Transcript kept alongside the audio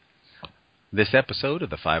This episode of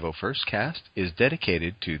the 501st Cast is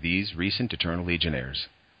dedicated to these recent Eternal Legionnaires.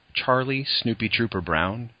 Charlie Snoopy Trooper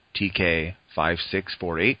Brown, TK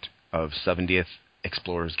 5648 of 70th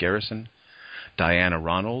Explorers Garrison, Diana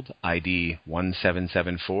Ronald, ID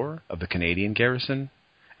 1774 of the Canadian Garrison,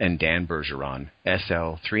 and Dan Bergeron,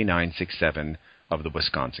 SL 3967 of the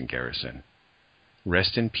Wisconsin Garrison.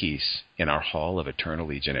 Rest in peace in our Hall of Eternal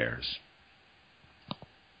Legionnaires.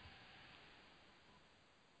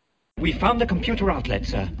 We found the computer outlet,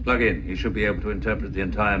 sir. Plug in. You should be able to interpret the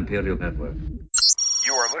entire Imperial network.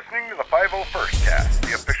 You are listening to the 501st Cast,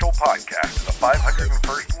 the official podcast of the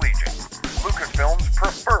 501st Legion, Lucasfilm's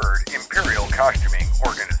preferred Imperial costuming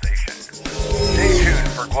organization. Stay tuned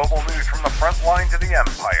for global news from the front line to the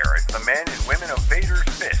Empire as the men and women of Vader's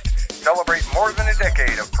Fist celebrate more than a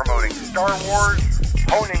decade of promoting Star Wars,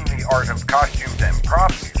 honing the art of costumes and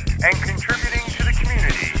props, and contributing to the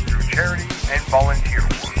community through charity and volunteer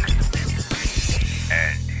work.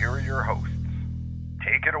 And here are your hosts.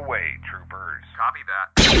 Take it away, troopers. Copy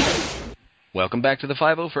that. Welcome back to the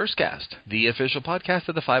 501st Cast, the official podcast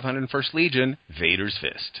of the 501st Legion, Vader's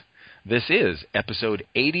Fist. This is episode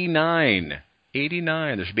 89.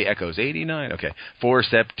 89. There should be echoes. 89. Okay. For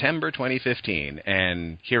September 2015.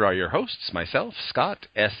 And here are your hosts, myself, Scott,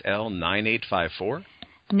 SL9854.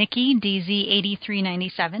 Nikki,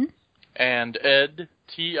 DZ8397. And Ed,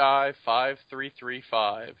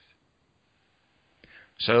 TI5335.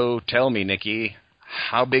 So tell me, Nikki,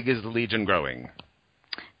 how big is the Legion growing?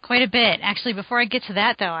 Quite a bit. Actually, before I get to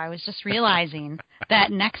that, though, I was just realizing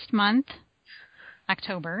that next month,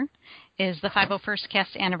 October, is the 501st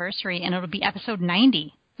Cast anniversary, and it'll be episode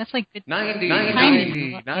 90. That's like good 90,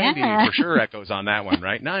 yeah. For sure echoes on that one,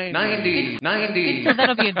 right? 90. So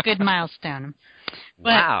that'll be a good milestone.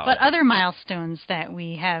 Wow. But other milestones that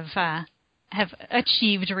we have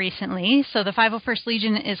achieved recently. So the 501st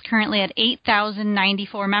Legion is currently at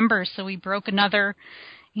 8,094 members. So we broke another,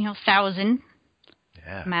 1,000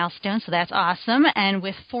 milestone. So that's awesome. And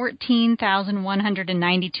with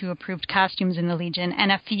 14,192 approved costumes in the Legion,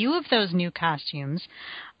 and a few of those new costumes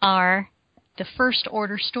are the First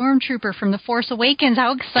Order Stormtrooper from The Force Awakens.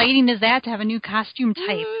 How exciting is that to have a new costume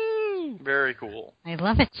type? Woo! Very cool. I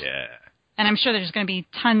love it. Yeah. And I'm sure there's going to be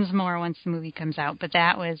tons more once the movie comes out, but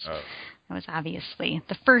that was obviously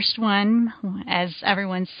the first one, as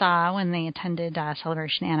everyone saw when they attended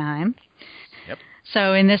Celebration Anaheim. Yep.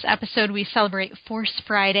 So in this episode, we celebrate Force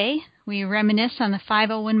Friday. We reminisce on the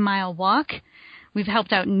 501-mile walk. We've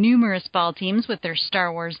helped out numerous ball teams with their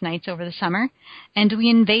Star Wars nights over the summer. And we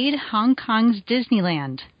invade Hong Kong's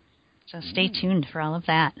Disneyland. So stay tuned for all of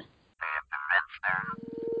that.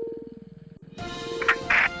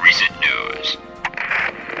 Recent news.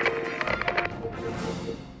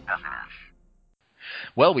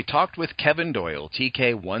 Well, we talked with Kevin Doyle,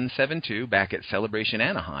 TK172, back at Celebration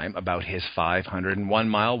Anaheim about his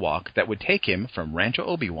 501-mile walk that would take him from Rancho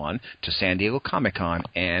Obi-Wan to San Diego Comic-Con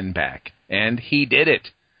and back. And he did it.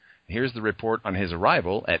 Here's the report on his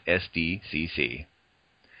arrival at SDCC.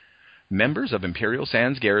 Members of Imperial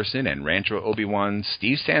Sands Garrison and Rancho Obi-Wan's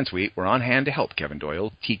Steve Sansweet were on hand to help Kevin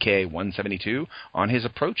Doyle, TK172, on his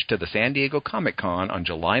approach to the San Diego Comic-Con on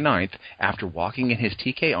July 9th after walking in his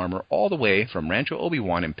TK armor all the way from Rancho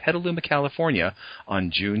Obi-Wan in Petaluma, California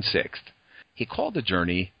on June 6th. He called the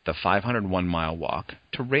journey the 501-mile walk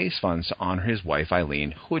to raise funds to honor his wife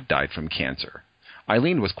Eileen, who had died from cancer.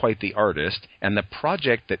 Eileen was quite the artist, and the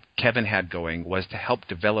project that Kevin had going was to help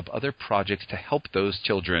develop other projects to help those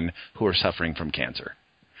children who are suffering from cancer.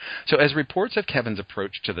 So as reports of Kevin's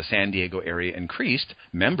approach to the San Diego area increased,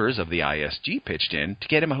 members of the ISG pitched in to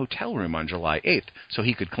get him a hotel room on July 8th so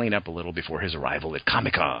he could clean up a little before his arrival at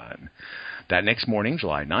Comic-Con. That next morning,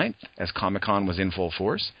 July 9th, as Comic-Con was in full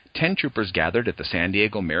force, 10 troopers gathered at the San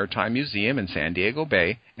Diego Maritime Museum in San Diego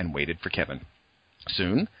Bay and waited for Kevin.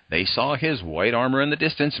 Soon, they saw his white armor in the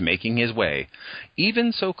distance making his way.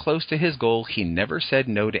 Even so close to his goal, he never said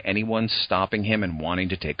no to anyone stopping him and wanting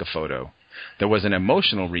to take a photo. There was an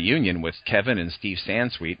emotional reunion with Kevin and Steve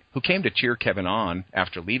Sansweet, who came to cheer Kevin on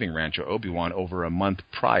after leaving Rancho Obi-Wan over a month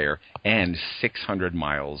prior and 600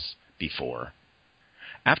 miles before.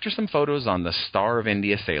 After some photos on the Star of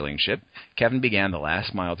India sailing ship, Kevin began the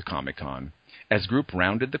last mile to Comic-Con. As group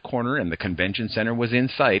rounded the corner and the convention center was in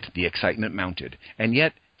sight, the excitement mounted. And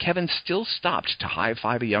yet, Kevin still stopped to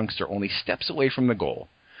high-five a youngster only steps away from the goal.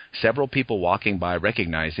 Several people walking by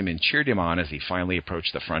recognized him and cheered him on as he finally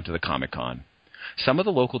approached the front of the Comic-Con. Some of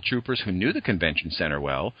the local troopers who knew the convention center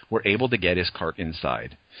well were able to get his cart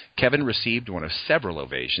inside. Kevin received one of several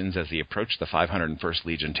ovations as he approached the 501st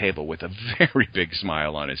Legion table with a very big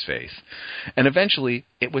smile on his face. And eventually,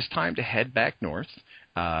 it was time to head back north,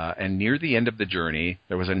 And near the end of the journey,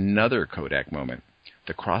 there was another Kodak moment.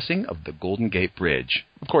 The crossing of the Golden Gate Bridge,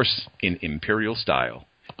 of course, in Imperial style.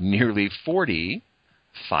 Nearly 40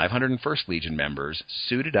 501st Legion members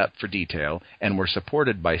suited up for detail and were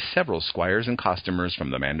supported by several squires and costumers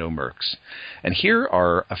from the Mando Mercs. And here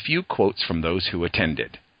are a few quotes from those who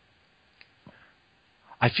attended.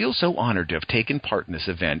 I feel so honored to have taken part in this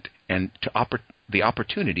event and the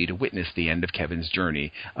opportunity to witness the end of Kevin's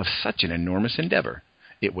journey of such an enormous endeavor.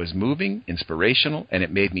 It was moving, inspirational, and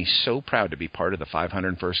it made me so proud to be part of the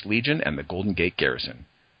 501st Legion and the Golden Gate Garrison.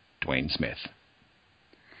 Dwayne Smith.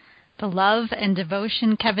 The love and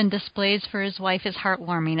devotion Kevin displays for his wife is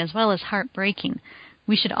heartwarming as well as heartbreaking.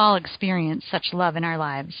 We should all experience such love in our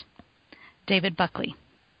lives. David Buckley.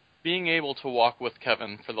 Being able to walk with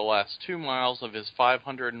Kevin for the last 2 miles of his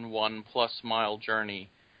 501-plus mile journey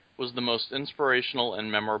was the most inspirational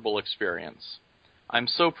and memorable experience. I'm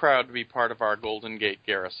so proud to be part of our Golden Gate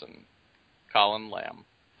Garrison. Colin Lamb.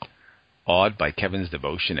 Awed by Kevin's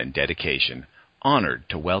devotion and dedication, honored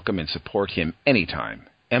to welcome and support him anytime.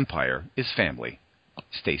 Empire is family.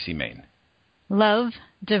 Stacy Main. Love,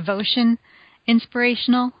 devotion,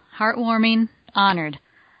 inspirational, heartwarming, honored.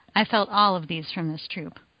 I felt all of these from this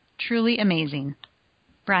troop. Truly amazing.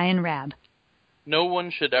 Brian Rabb. No one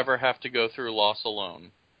should ever have to go through loss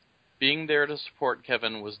alone. Being there to support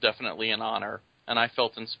Kevin was definitely an honor, and I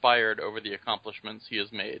felt inspired over the accomplishments he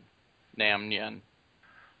has made. Nam Nguyen.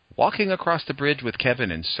 Walking across the bridge with Kevin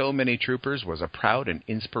and so many troopers was a proud and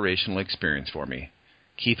inspirational experience for me.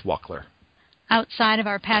 Keith Wackler. Outside of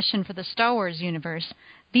our passion for the Star Wars universe,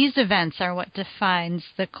 these events are what defines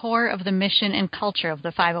the core of the mission and culture of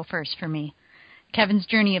the 501st for me. Kevin's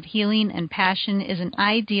journey of healing and passion is an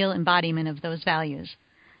ideal embodiment of those values.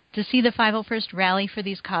 To see the 501st rally for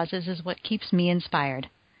these causes is what keeps me inspired.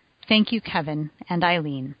 Thank you, Kevin and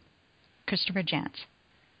Eileen. Christopher Jantz.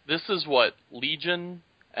 This is what Legion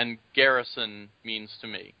and Garrison means to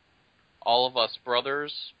me. All of us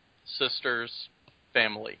brothers, sisters,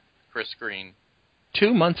 family. Chris Green.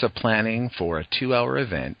 2 months of planning for a 2-hour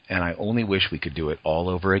event, and I only wish we could do it all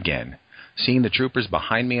over again. Seeing the troopers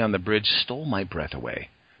behind me on the bridge stole my breath away.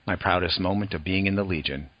 My proudest moment of being in the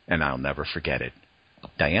Legion, and I'll never forget it.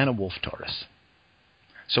 Diana Wolf-Torres.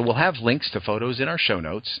 So we'll have links to photos in our show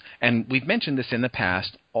notes, and we've mentioned this in the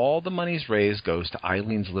past. All the monies raised goes to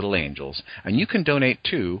Eileen's Little Angels, and you can donate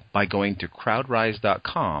too by going to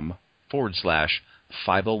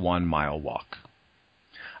crowdrise.com/501 Mile Walk.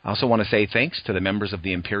 I also want to say thanks to the members of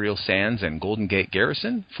the Imperial Sands and Golden Gate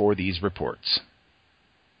Garrison for these reports.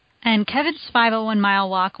 And Kevin's 501 Mile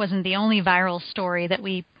Walk wasn't the only viral story that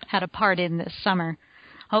we had a part in this summer.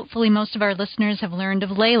 Hopefully most of our listeners have learned of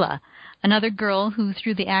Layla, another girl who,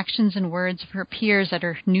 through the actions and words of her peers at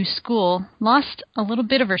her new school, lost a little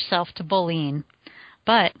bit of herself to bullying.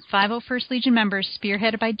 But 501st Legion members,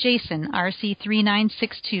 spearheaded by Jason,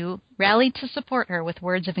 RC3962, rallied to support her with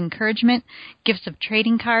words of encouragement, gifts of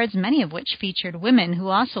trading cards, many of which featured women who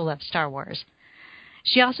also love Star Wars.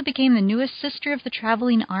 She also became the newest sister of the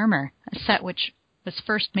Traveling Armor, a set which was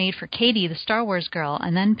first made for Katie, the Star Wars girl,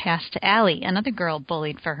 and then passed to Allie, another girl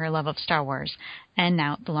bullied for her love of Star Wars, and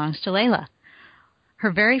now it belongs to Layla. Her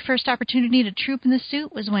very first opportunity to troop in the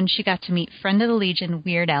suit was when she got to meet friend of the Legion,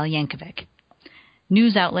 Weird Al Yankovic.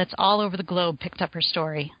 News outlets all over the globe picked up her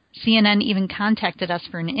story. CNN even contacted us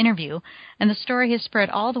for an interview, and the story has spread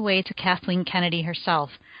all the way to Kathleen Kennedy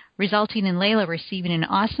herself, resulting in Layla receiving an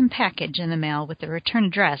awesome package in the mail with the return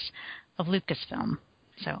address of Lucasfilm.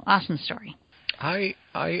 So, awesome story.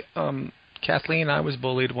 Kathleen, I was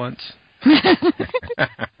bullied once. I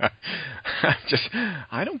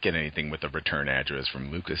don't get anything with a return address from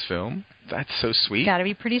Lucasfilm. That's so sweet. Gotta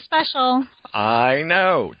be pretty special. I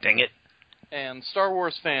know. Dang it. And Star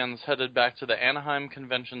Wars fans headed back to the Anaheim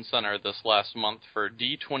Convention Center this last month for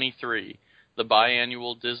D23, the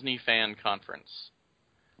biannual Disney Fan Conference.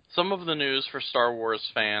 Some of the news for Star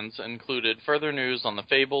Wars fans included further news on the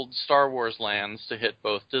fabled Star Wars lands to hit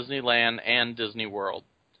both Disneyland and Disney World.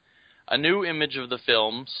 A new image of the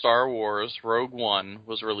film, Star Wars Rogue One,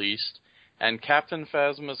 was released, and Captain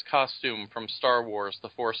Phasma's costume from Star Wars The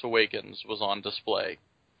Force Awakens was on display.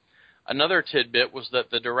 Another tidbit was that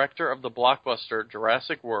the director of the blockbuster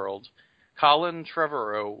Jurassic World, Colin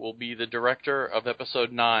Trevorrow, will be the director of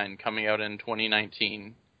Episode 9 coming out in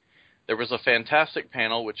 2019. There was a fantastic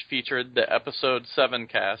panel which featured the Episode 7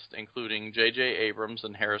 cast, including J.J. Abrams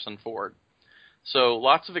and Harrison Ford. So,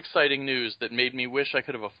 lots of exciting news that made me wish I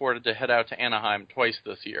could have afforded to head out to Anaheim twice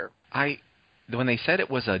this year. When they said it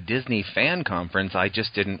was a Disney fan conference, I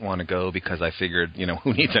just didn't want to go because I figured,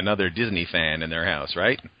 who needs another Disney fan in their house,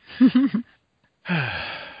 right?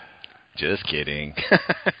 Just kidding.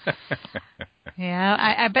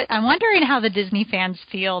 Yeah, but I'm wondering how the Disney fans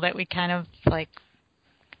feel that we kind of like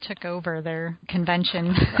took over their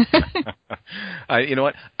convention. You know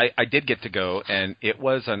what? I did get to go, and it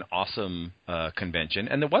was an awesome convention.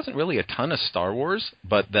 And there wasn't really a ton of Star Wars,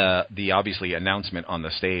 but the obviously announcement on the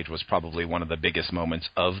stage was probably one of the biggest moments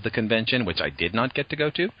of the convention, which I did not get to go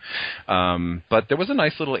to. But there was a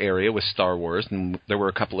nice little area with Star Wars, and there were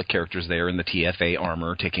a couple of characters there in the TFA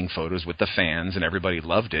armor taking photos with the fans, and everybody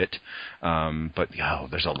loved it. But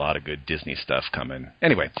there's a lot of good Disney stuff coming.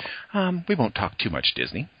 Anyway, we won't talk too much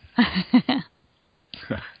Disney.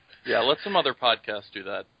 Yeah, let some other podcasts do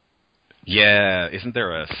that. Yeah, isn't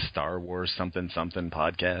there a Star Wars something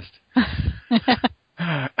podcast?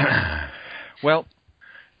 Well,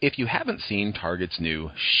 if you haven't seen Target's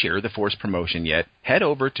new Share the Force promotion yet, head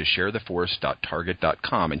over to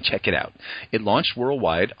sharetheforce.target.com and check it out. It launched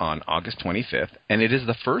worldwide on August 25th, and it is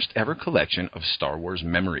the first ever collection of Star Wars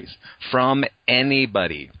memories from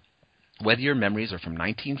anybody. Whether your memories are from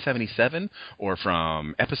 1977 or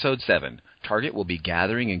from Episode 7, Target will be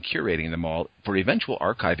gathering and curating them all for eventual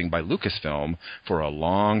archiving by Lucasfilm for a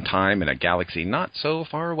long time in a galaxy not so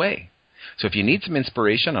far away. So if you need some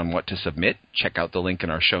inspiration on what to submit, check out the link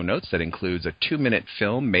in our show notes that includes a 2-minute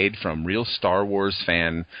film made from real Star Wars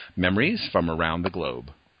fan memories from around the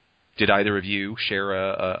globe. Did either of you share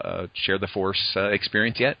a Share the Force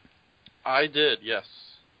experience yet? I did, yes.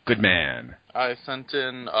 Good man. I sent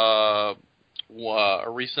in a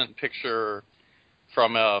recent picture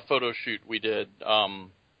from a photo shoot we did later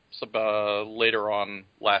on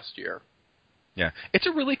last year. Yeah, it's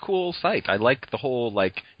a really cool site. I like the whole,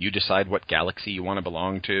 you decide what galaxy you want to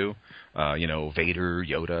belong to, Vader,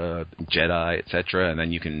 Yoda, Jedi, etc., and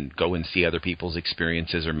then you can go and see other people's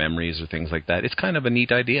experiences or memories or things like that. It's kind of a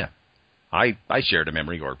neat idea. I shared a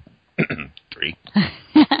memory, or 3.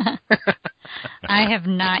 I have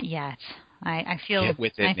not yet. I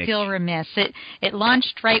feel remiss. It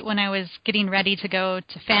launched right when I was getting ready to go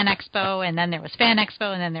to Fan Expo, and then there was Fan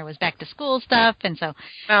Expo, and then there was back to school stuff, and so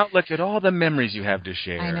now look at all the memories you have to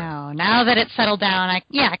share. I know. Now that it's settled down, I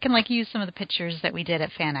can use some of the pictures that we did at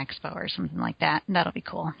Fan Expo or something like that. That'll be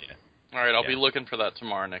cool. Yeah. All right, I'll be looking for that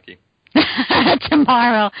tomorrow, Nikki.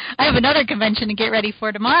 Tomorrow, I have another convention to get ready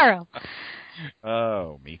for tomorrow.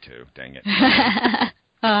 Oh, me too. Dang it.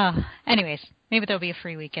 Anyways, maybe there'll be a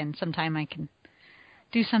free weekend sometime I can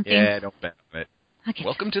do something. Yeah, don't bet on it. Okay.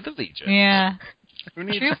 Welcome to the Legion. Yeah. Who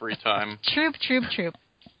needs free time? Troop.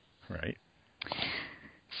 Right.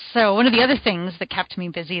 So one of the other things that kept me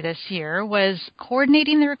busy this year was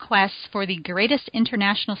coordinating the requests for the greatest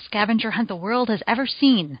international scavenger hunt the world has ever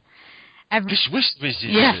seen.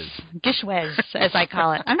 Yes, Gishwez, as I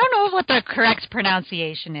call it. I don't know what the correct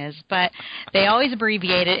pronunciation is, but they always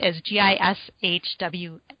abbreviate it as Gishwhes.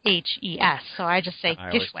 So I just say Gishwez. I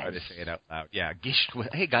always try to say it out loud. Yeah,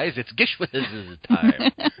 Gishwez. Hey guys, it's Gishwez's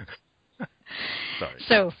time. Sorry.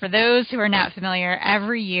 So for those who are not familiar,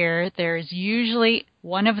 every year there's usually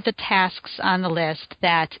one of the tasks on the list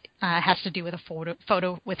that has to do with a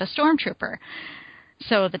photo with a stormtrooper.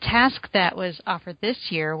 So the task that was offered this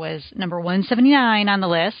year was number 179 on the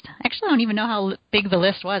list. Actually, I don't even know how big the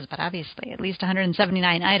list was, but obviously at least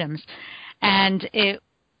 179 items. And it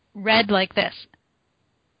read like this.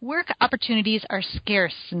 Work opportunities are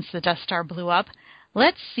scarce since the Death Star blew up.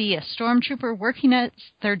 Let's see a stormtrooper working at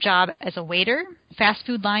their job as a waiter, fast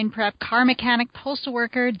food line prep, car mechanic, postal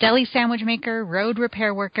worker, deli sandwich maker, road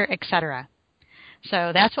repair worker, etc. So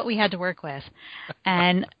that's what we had to work with.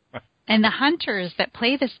 And the hunters that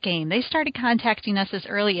play this game, they started contacting us as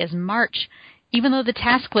early as March, even though the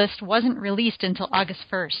task list wasn't released until August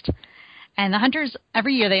 1st. And the hunters,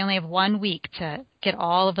 every year, they only have 1 week to get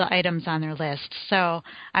all of the items on their list. So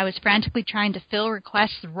I was frantically trying to fill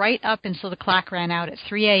requests right up until the clock ran out at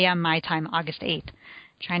 3 a.m. my time, August 8th,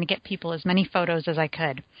 trying to get people as many photos as I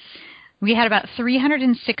could. We had about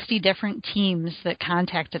 360 different teams that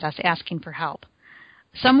contacted us asking for help.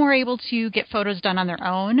 Some were able to get photos done on their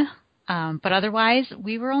own. But otherwise,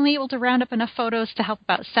 we were only able to round up enough photos to help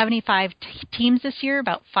about 75 teams this year,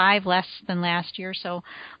 about 5 less than last year. So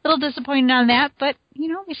a little disappointed on that, but,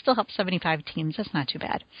 we still helped 75 teams. That's not too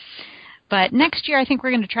bad. But next year, I think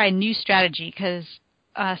we're going to try a new strategy because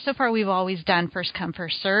so far we've always done first come,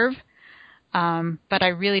 first serve. But I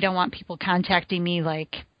really don't want people contacting me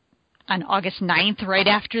on August 9th, right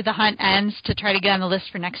after the hunt ends, to try to get on the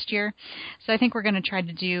list for next year. So I think we're going to try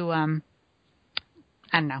to do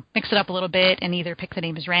mix it up a little bit and either pick the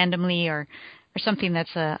names randomly or something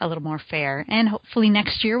that's a little more fair. And hopefully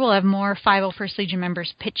next year we'll have more 501st Legion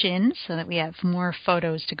members pitch in so that we have more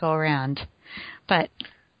photos to go around. But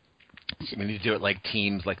So we need to do it like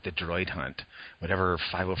teams like the Droid Hunt. Whatever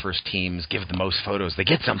 501st teams give the most photos, they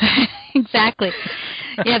get something. Exactly.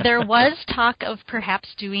 Yeah, there was talk of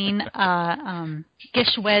perhaps doing a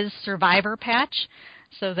Gishwez Survivor patch,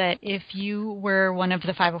 so that if you were one of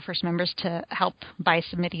the 501st members to help by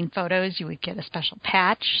submitting photos, you would get a special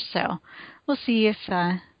patch. So we'll see if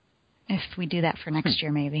we do that for next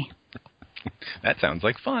year, maybe. That sounds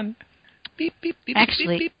like fun. Beep, beep, beep,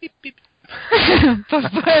 Actually, beep, beep, beep, beep.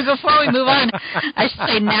 Before we move on, I should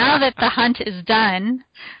say now that the hunt is done,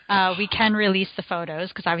 we can release the photos,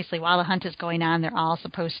 because obviously while the hunt is going on, they're all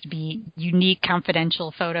supposed to be unique,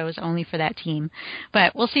 confidential photos only for that team.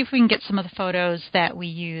 But we'll see if we can get some of the photos that we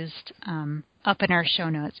used up in our show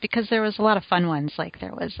notes, because there was a lot of fun ones. Like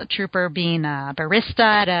there was a trooper being a barista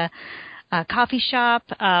at a coffee shop,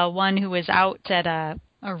 one who was out at a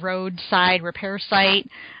roadside repair site.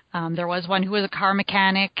 There was one who was a car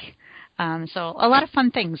mechanic. So a lot of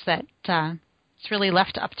fun things that it's really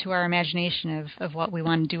left up to our imagination of what we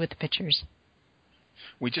want to do with the pictures.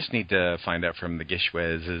 We just need to find out from the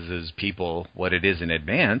Gishwez's people what it is in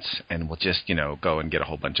advance, and we'll just, go and get a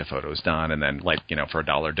whole bunch of photos done, and then, for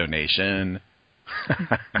 $1 donation.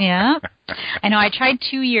 Yeah. I know I tried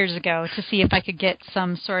 2 years ago to see if I could get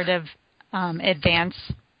some sort of advance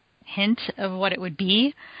hint of what it would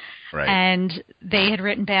be. Right. And they had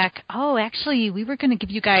written back, oh, actually, we were going to give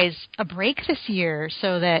you guys a break this year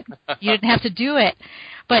so that you didn't have to do it.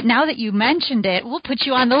 But now that you mentioned it, we'll put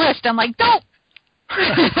you on the list. I'm like, don't!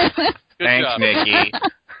 Thanks, job. Nikki.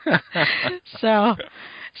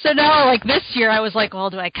 So now, like this year, I was like, well,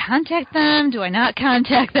 do I contact them? Do I not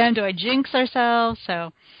contact them? Do I jinx ourselves?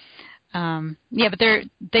 So, yeah, but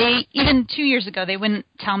they even 2 years ago, they wouldn't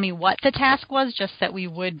tell me what the task was, just that we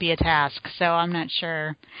would be a task. So I'm not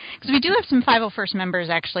sure. Because we do have some 501st members,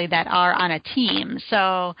 actually, that are on a team.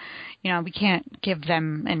 So, we can't give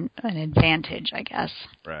them an advantage, I guess.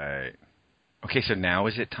 Right. Okay, so now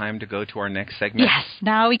is it time to go to our next segment? Yes,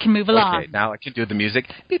 now we can move along. Okay, now I can do the music.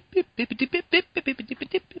 Beep, beep, beep, beep, beep, beep, beep, beep, beep,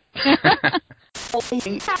 beep, beep.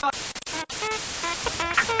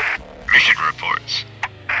 Mission reports.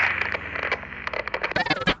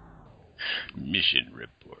 Mission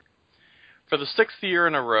report. For the 6th year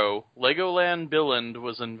in a row, Legoland Billund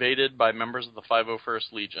was invaded by members of the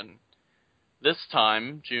 501st Legion. This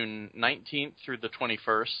time, June 19th through the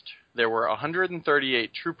 21st, there were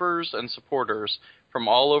 138 troopers and supporters from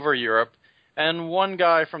all over Europe, and one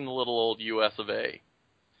guy from the little old US of A.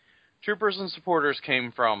 Troopers and supporters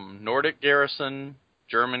came from Nordic Garrison,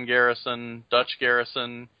 German Garrison, Dutch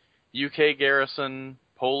Garrison, UK Garrison,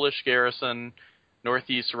 Polish Garrison,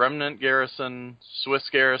 Northeast Remnant Garrison, Swiss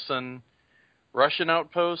Garrison, Russian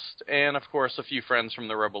Outpost, and of course a few friends from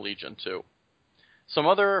the Rebel Legion too. Some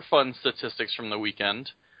other fun statistics from the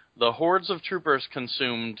weekend. The hordes of troopers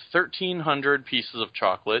consumed 1,300 pieces of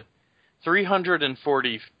chocolate,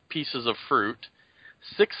 340 pieces of fruit,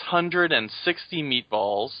 660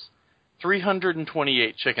 meatballs,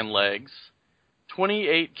 328 chicken legs,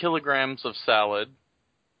 28 kilograms of salad,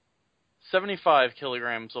 75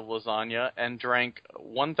 kilograms of lasagna, and drank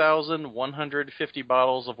 1,150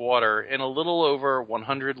 bottles of water and a little over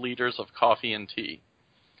 100 liters of coffee and tea.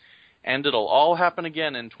 And it'll all happen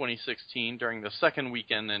again in 2016 during the second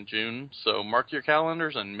weekend in June, so mark your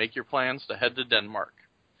calendars and make your plans to head to Denmark.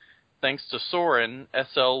 Thanks to Soren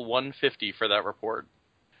SL150 for that report.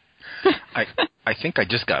 I think I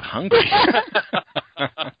just got hungry.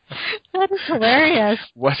 That is hilarious.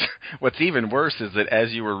 What's even worse is that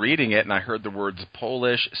as you were reading it and I heard the words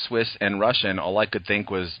Polish, Swiss, and Russian, all I could think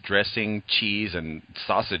was dressing, cheese, and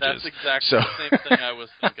sausages. That's exactly the same thing I was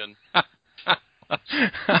thinking.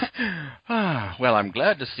 Well, I'm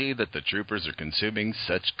glad to see that the troopers are consuming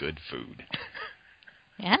such good food.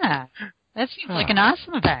 Yeah, that seems like an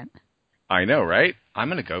awesome event. I know, right? I'm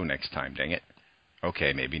going to go next time, dang it.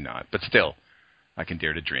 Okay, maybe not, but still, I can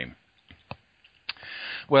dare to dream.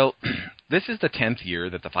 Well, this is the 10th year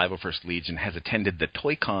that the 501st Legion has attended the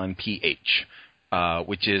ToyCon PH,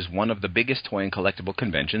 which is one of the biggest toy and collectible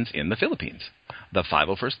conventions in the Philippines. The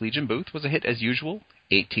 501st Legion booth was a hit as usual.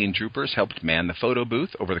 18 troopers helped man the photo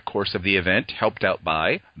booth over the course of the event, helped out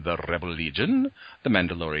by the Rebel Legion, the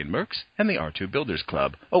Mandalorian Mercs, and the R2 Builders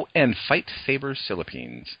Club. Oh, and Fight Saber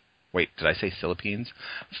Philippines. Wait, did I say Philippines?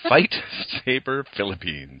 Fight Saber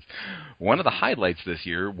Philippines. One of the highlights this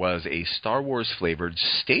year was a Star Wars-flavored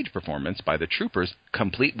stage performance by the troopers,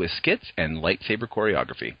 complete with skits and lightsaber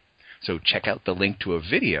choreography. So check out the link to a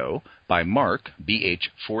video by Mark,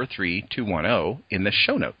 BH43210, in the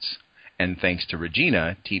show notes. And thanks to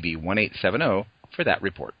Regina, TB1870, for that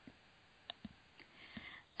report.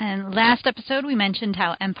 And last episode, we mentioned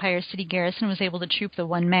how Empire City Garrison was able to troop the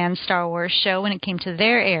one-man Star Wars show when it came to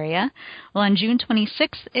their area. Well, on June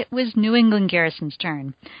 26th, it was New England Garrison's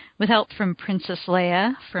turn. With help from Princess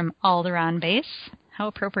Leia from Alderaan Base, how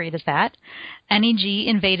appropriate is that, NEG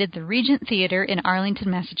invaded the Regent Theater in Arlington,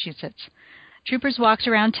 Massachusetts. Troopers walked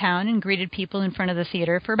around town and greeted people in front of the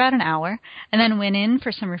theater for about an hour, and then went in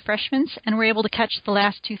for some refreshments and were able to catch the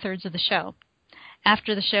last two-thirds of the show.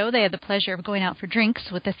 After the show, they had the pleasure of going out for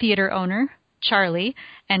drinks with the theater owner, Charlie,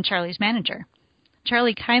 and Charlie's manager.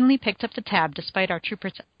 Charlie kindly picked up the tab despite our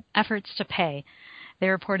troopers' efforts to pay. They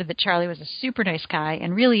reported that Charlie was a super nice guy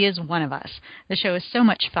and really is one of us. The show is so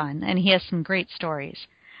much fun, and he has some great stories.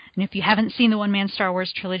 And if you haven't seen the One-Man Star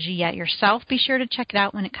Wars trilogy yet yourself, be sure to check it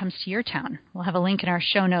out when it comes to your town. We'll have a link in our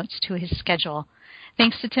show notes to his schedule.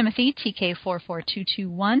 Thanks to Timothy,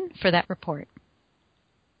 TK44221, for that report.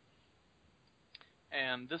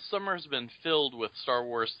 And this summer has been filled with Star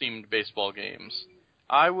Wars-themed baseball games.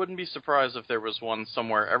 I wouldn't be surprised if there was one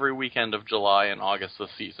somewhere every weekend of July and August this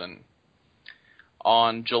season.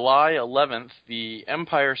 On July 11th, the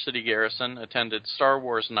Empire City Garrison attended Star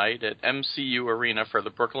Wars Night at MCU Arena for the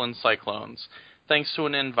Brooklyn Cyclones, thanks to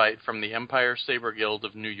an invite from the Empire Saber Guild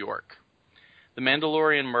of New York. The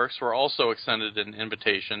Mandalorian Mercs were also extended an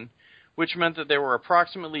invitation, which meant that there were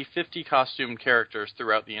approximately 50 costumed characters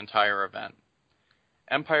throughout the entire event.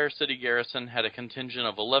 Empire City Garrison had a contingent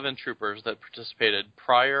of 11 troopers that participated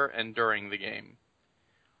prior and during the game.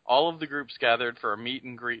 All of the groups gathered for a meet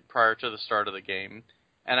and greet prior to the start of the game,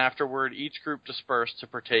 and afterward each group dispersed to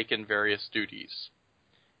partake in various duties.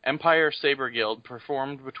 Empire Saber Guild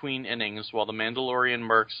performed between innings while the Mandalorian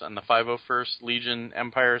Mercs and the 501st Legion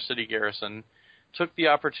Empire City Garrison took the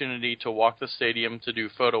opportunity to walk the stadium to do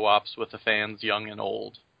photo ops with the fans young and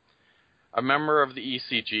old. A member of the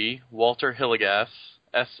ECG, Walter Hillegass,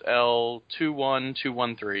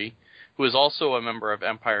 SL21213, who is also a member of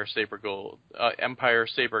Empire Saber Guild,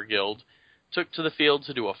 took to the field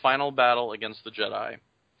to do a final battle against the Jedi.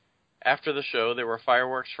 After the show, there were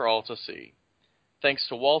fireworks for all to see. Thanks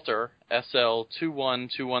to Walter,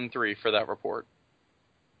 SL21213, for that report.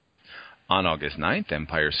 On August 9th,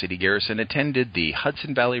 Empire City Garrison attended the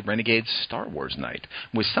Hudson Valley Renegades Star Wars Night,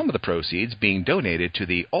 with some of the proceeds being donated to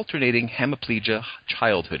the Alternating Hemiplegia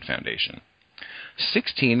Childhood Foundation.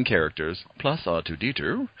 16 characters, plus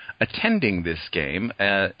R2-D2, attending this game,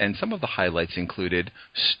 and some of the highlights included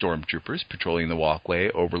stormtroopers patrolling the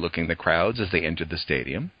walkway overlooking the crowds as they entered the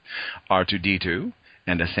stadium, R2-D2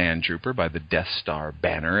 and a sand trooper by the Death Star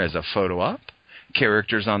banner as a photo op,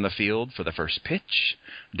 characters on the field for the first pitch,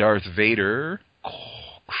 Darth Vader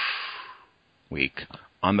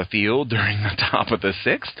on the field during the top of the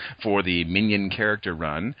sixth for the Minion character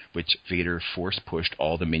run, which Vader force-pushed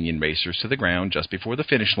all the Minion racers to the ground just before the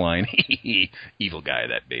finish line. Evil guy,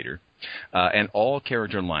 that Vader. And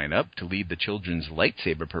all-character lineup to lead the children's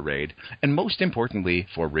lightsaber parade, and most importantly,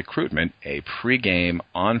 for recruitment, a pre-game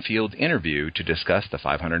on-field interview to discuss the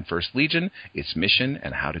 501st Legion, its mission,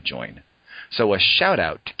 and how to join. So a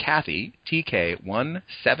shout-out to Kathy,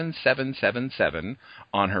 TK17777,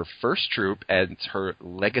 on her first troop as her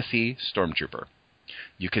Legacy Stormtrooper.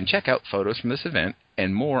 You can check out photos from this event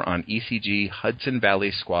and more on ECG Hudson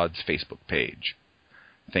Valley Squad's Facebook page.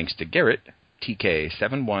 Thanks to Garrett,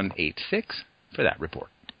 TK7186, for that report.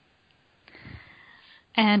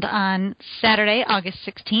 And on Saturday, August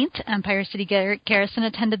 16th, Empire City Garrison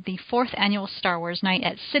attended the 4th annual Star Wars Night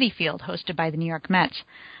at Citi Field, hosted by the New York Mets.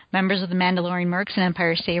 Members of the Mandalorian Mercs and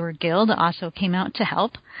Empire Saber Guild also came out to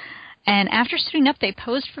help. And after suiting up, they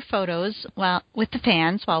posed for photos with the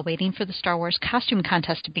fans while waiting for the Star Wars costume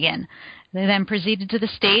contest to begin. They then proceeded to the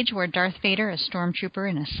stage where Darth Vader, a stormtrooper,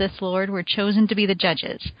 and a Sith Lord were chosen to be the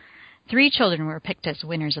judges. 3 children were picked as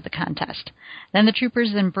winners of the contest. Then the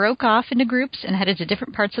troopers then broke off into groups and headed to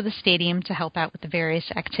different parts of the stadium to help out with the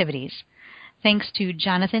various activities. Thanks to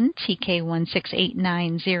Jonathan,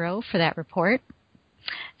 TK16890, for that report.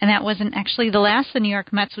 And that wasn't actually the last the New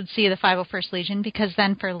York Mets would see of the 501st Legion, because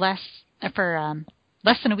then for less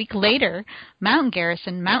than a week later, Mountain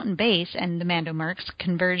Garrison, Mountain Base, and the Mando Mercs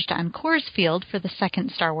converged on Coors Field for the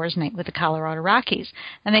second Star Wars Night with the Colorado Rockies,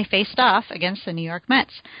 and they faced off against the New York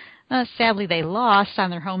Mets. Sadly, they lost on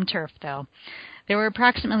their home turf, though. There were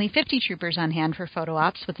approximately 50 troopers on hand for photo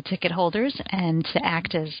ops with the ticket holders and to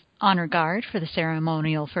act as honor guard for the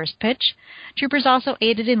ceremonial first pitch. Troopers also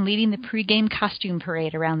aided in leading the pregame costume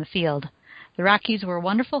parade around the field. The Rockies were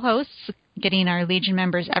wonderful hosts, getting our Legion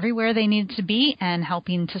members everywhere they needed to be and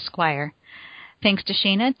helping to squire. Thanks to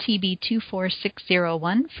Shayna,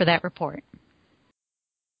 TB24601, for that report.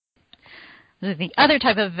 The other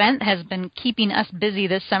type of event has been keeping us busy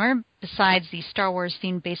this summer, besides the Star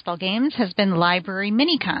Wars-themed baseball games, has been library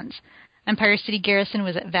mini-cons. Empire City Garrison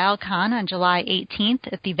was at ValCon on July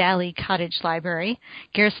 18th at the Valley Cottage Library.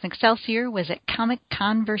 Garrison Excelsior was at Comic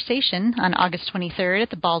Conversation on August 23rd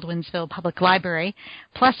at the Baldwinsville Public Library,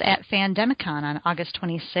 plus at Fandemicon on August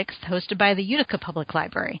 26th, hosted by the Utica Public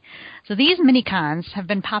Library. So these mini-cons have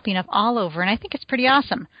been popping up all over, and I think it's pretty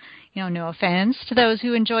awesome. You know, no offense to those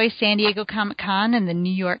who enjoy San Diego Comic-Con and the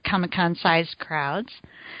New York Comic-Con-sized crowds.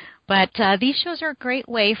 But these shows are a great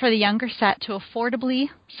way for the younger set to affordably,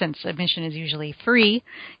 since admission is usually free,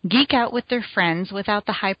 geek out with their friends without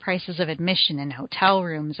the high prices of admission in hotel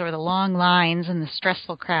rooms or the long lines and the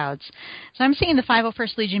stressful crowds. So I'm seeing the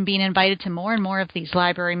 501st Legion being invited to more and more of these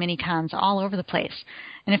library mini-cons all over the place.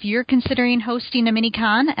 And if you're considering hosting a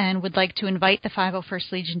mini-con and would like to invite the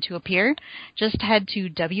 501st Legion to appear, just head to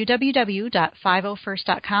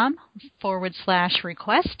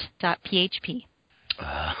www.501st.com/request.php.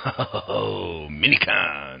 Oh,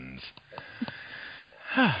 minicons.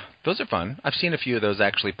 Those are fun. I've seen a few of those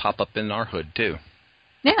actually pop up in our hood, too.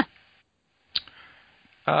 Yeah.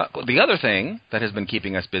 The other thing that has been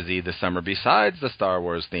keeping us busy this summer, besides the Star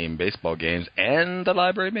Wars-themed baseball games and the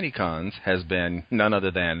library minicons, has been none other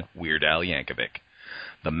than Weird Al Yankovic.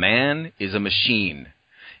 The man is a machine.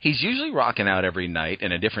 He's usually rocking out every night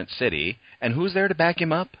in a different city, and who's there to back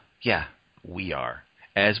him up? Yeah, we are,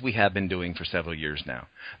 as we have been doing for several years now.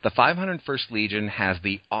 The 501st Legion has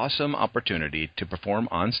the awesome opportunity to perform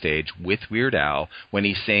on stage with Weird Al when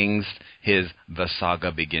he sings his The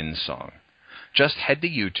Saga Begins song. Just head to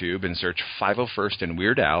YouTube and search 501st and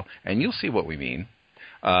Weird Al, and you'll see what we mean.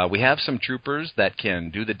 We have some troopers that can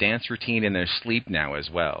do the dance routine in their sleep now as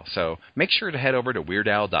well. So make sure to head over to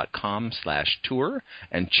weirdal.com/tour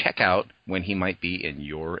and check out when he might be in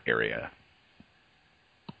your area.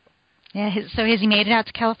 Yeah, so has he made it out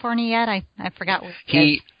to California yet? I forgot.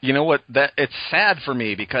 You know what? It's sad for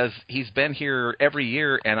me because he's been here every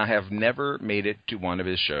year, and I have never made it to one of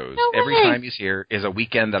his shows. No way. Every time he's here is a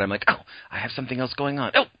weekend that I'm like, oh, I have something else going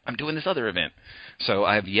on. Oh, I'm doing this other event. So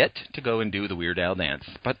I have yet to go and do the Weird Al dance,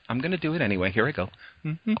 but I'm going to do it anyway. Here I go.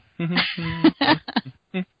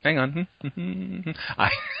 Hang on.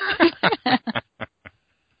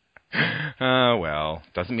 Well,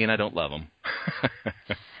 doesn't mean I don't love him.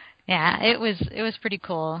 Yeah, it was pretty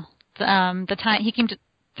cool. The time he came to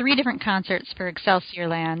 3 different concerts for Excelsior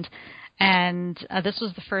Land, and this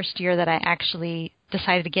was the first year that I actually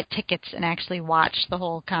decided to get tickets and actually watch the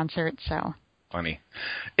whole concert. So funny.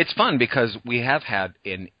 It's fun because we have had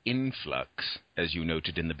an influx, as you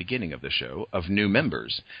noted in the beginning of the show, of new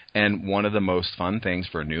members. And one of the most fun things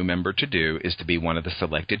for a new member to do is to be one of the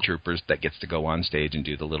selected troopers that gets to go on stage and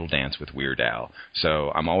do the little dance with Weird Al.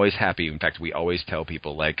 So I'm always happy. In fact, we always tell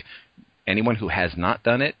people, like, anyone who has not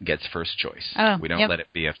done it gets first choice. Oh, we don't let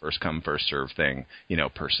it be a first-come, first-served thing,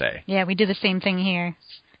 per se. Yeah, we do the same thing here.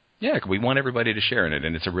 Yeah, we want everybody to share in it,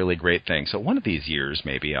 and it's a really great thing. So one of these years,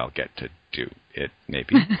 maybe I'll get to do it,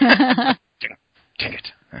 maybe. Dang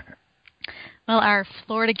it. Well, our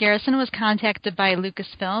Florida Garrison was contacted by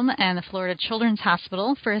Lucasfilm and the Florida Children's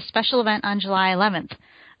Hospital for a special event on July 11th,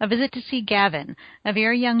 a visit to see Gavin, a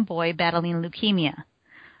very young boy battling leukemia.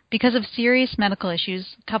 Because of serious medical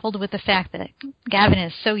issues, coupled with the fact that Gavin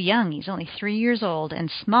is so young, he's only 3 years old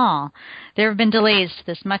and small, there have been delays to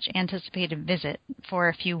this much-anticipated visit for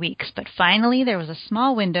a few weeks. But finally, there was a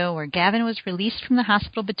small window where Gavin was released from the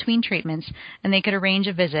hospital between treatments, and they could arrange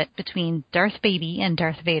a visit between Darth Baby and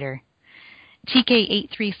Darth Vader.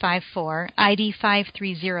 TK8354, ID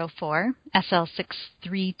 5304,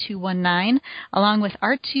 SL63219, along with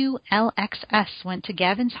R2LXS went to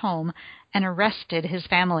Gavin's home and arrested his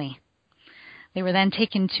family. They were then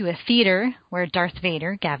taken to a theater where Darth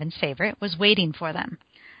Vader, Gavin's favorite, was waiting for them.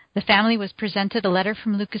 The family was presented a letter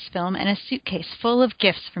from Lucasfilm and a suitcase full of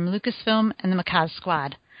gifts from Lucasfilm and the Makaz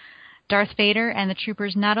Squad. Darth Vader and the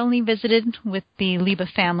troopers not only visited with the Liba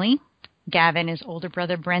family, Gavin, his older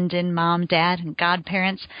brother Brendan, mom, dad, and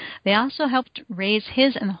godparents, they also helped raise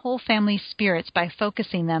his and the whole family's spirits by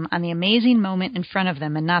focusing them on the amazing moment in front of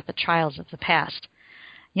them and not the trials of the past.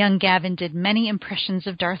 Young Gavin did many impressions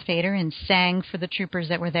of Darth Vader and sang for the troopers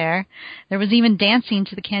that were there. There was even dancing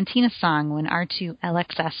to the Cantina song when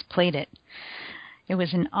R2LXS played it. It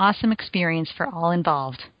was an awesome experience for all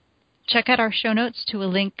involved. Check out our show notes to a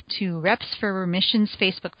link to Reps for Remission's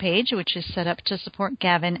Facebook page, which is set up to support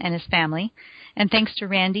Gavin and his family. And thanks to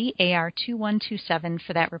Randy, AR2127,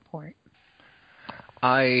 for that report.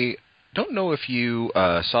 I don't know if you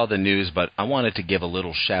saw the news, but I wanted to give a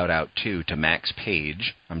little shout-out, too, to Max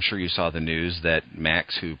Page. I'm sure you saw the news that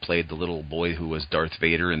Max, who played the little boy who was Darth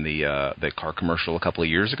Vader in the car commercial a couple of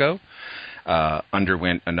years ago,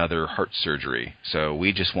 underwent another heart surgery. So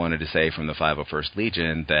we just wanted to say from the 501st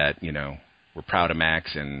Legion that, we're proud of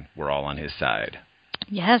Max and we're all on his side.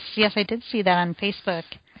 Yes, I did see that on Facebook.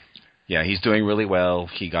 Yeah, he's doing really well.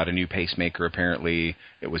 He got a new pacemaker, apparently.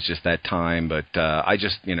 It was just that time. But I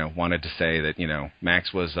just, wanted to say that,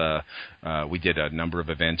 Max was, we did a number of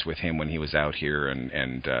events with him when he was out here,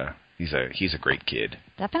 and he's a great kid.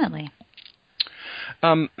 Definitely.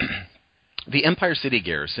 The Empire City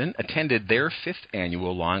Garrison attended their 5th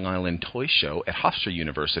annual Long Island Toy Show at Hofstra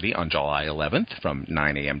University on July 11th from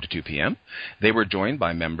 9 a.m. to 2 p.m. They were joined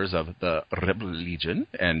by members of the Rebel Legion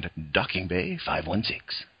and Docking Bay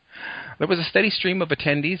 516. There was a steady stream of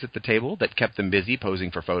attendees at the table that kept them busy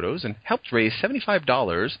posing for photos and helped raise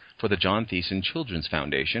 $75 for the John Thiessen Children's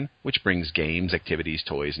Foundation, which brings games, activities,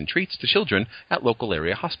 toys, and treats to children at local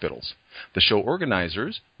area hospitals. The show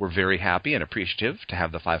organizers were very happy and appreciative to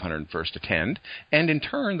have the 501st attend, and in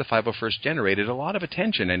turn, the 501st generated a lot of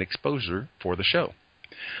attention and exposure for the show.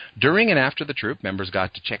 During and after the troop, members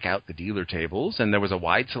got to check out the dealer tables, and there was a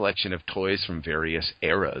wide selection of toys from various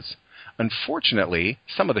eras. Unfortunately,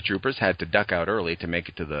 some of the troopers had to duck out early to make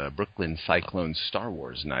it to the Brooklyn Cyclones Star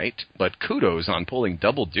Wars night, but kudos on pulling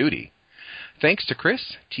double duty. Thanks to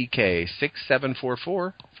Chris, TK6744,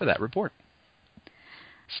 for that report.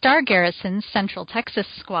 Star Garrison's Central Texas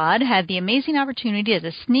squad had the amazing opportunity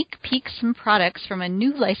to sneak peek some products from a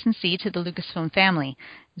new licensee to the Lucasfilm family,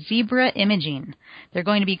 Zebra Imaging. They're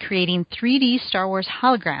going to be creating 3D Star Wars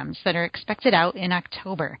holograms that are expected out in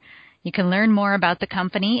October. You can learn more about the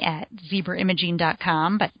company at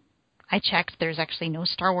zebraimaging.com, but I checked. There's actually no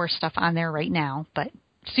Star Wars stuff on there right now, but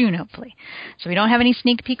soon, hopefully. So we don't have any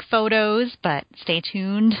sneak peek photos, but stay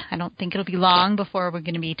tuned. I don't think it'll be long before we're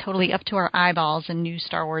going to be totally up to our eyeballs in new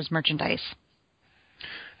Star Wars merchandise.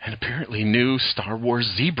 And apparently new Star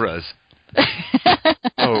Wars zebras.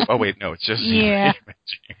 oh, wait, no, it's just yeah.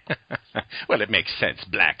 Well, it makes sense,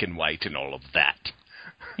 black and white and all of that.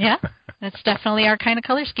 Yeah, that's definitely our kind of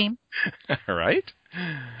color scheme. Right?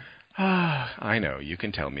 I know, you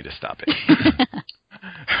can tell me to stop it.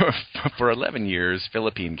 For 11 years,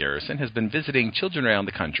 Philippine Garrison has been visiting children around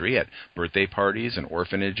the country at birthday parties and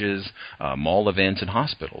orphanages, mall events, and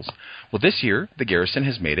hospitals. Well, this year, the Garrison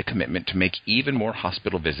has made a commitment to make even more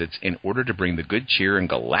hospital visits in order to bring the good cheer and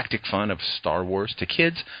galactic fun of Star Wars to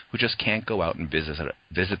kids who just can't go out and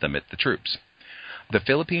visit them at the troops. The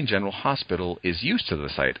Philippine General Hospital is used to the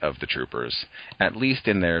sight of the troopers, at least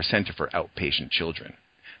in their Center for Outpatient Children.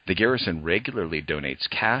 The Garrison regularly donates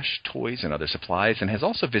cash, toys, and other supplies, and has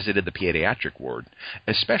also visited the pediatric ward,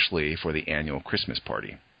 especially for the annual Christmas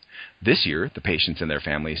party. This year, the patients and their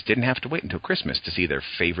families didn't have to wait until Christmas to see their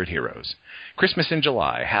favorite heroes. Christmas in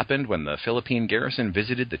July happened when the Philippine Garrison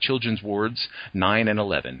visited the children's wards 9 and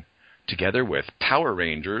 11. Together with Power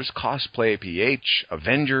Rangers, Cosplay PH,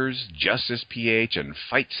 Avengers, Justice PH, and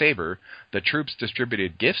Fight Saber, the troops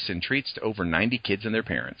distributed gifts and treats to over 90 kids and their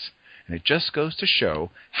parents. And it just goes to show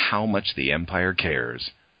how much the Empire cares.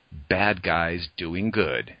 Bad guys doing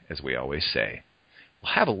good, as we always say.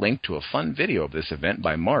 We'll have a link to a fun video of this event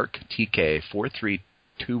by Mark,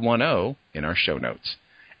 TK43210, in our show notes.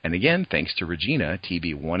 And again, thanks to Regina,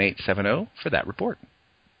 TB1870, for that report.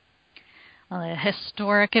 Well, a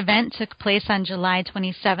historic event took place on July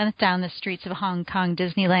 27th down the streets of Hong Kong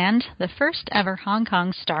Disneyland, the first ever Hong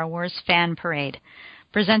Kong Star Wars fan parade.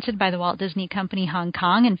 Presented by the Walt Disney Company Hong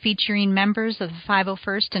Kong and featuring members of the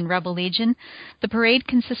 501st and Rebel Legion, the parade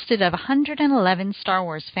consisted of 111 Star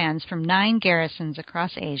Wars fans from 9 garrisons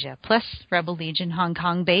across Asia, plus Rebel Legion Hong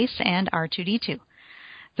Kong base and R2-D2.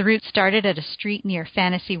 The route started at a street near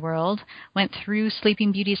Fantasy World, went through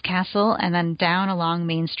Sleeping Beauty's castle, and then down along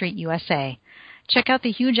Main Street, USA. Check out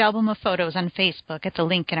the huge album of photos on Facebook at the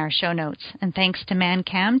link in our show notes. And thanks to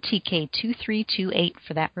Mancam TK2328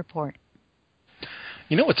 for that report.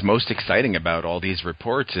 You know what's most exciting about all these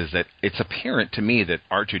reports is that it's apparent to me that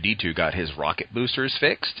R2-D2 got his rocket boosters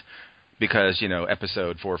fixed. Because,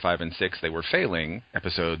 episode 4, 5, and 6, they were failing.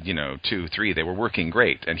 Episode, 2, 3, they were working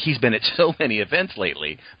great. And he's been at so many events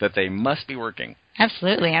lately that they must be working.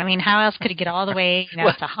 Absolutely. I mean, how else could he get all the way,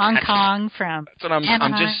 to Hong Kong from That's what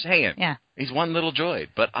I'm just saying. Yeah. He's one little droid,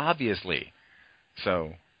 but obviously.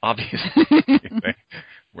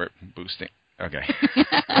 We're boosting. Okay.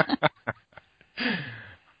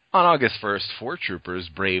 On August 1st, 4 troopers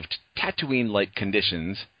braved Tatooine-like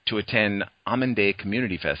conditions to attend Amende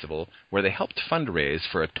Community Festival, where they helped fundraise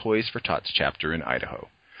for a Toys for Tots chapter in Idaho.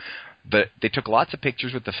 They took lots of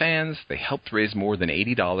pictures with the fans, they helped raise more than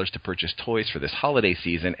 $80 to purchase toys for this holiday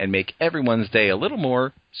season and make everyone's day a little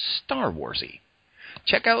more Star Warsy.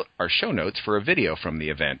 Check out our show notes for a video from the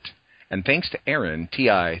event. And thanks to Aaron,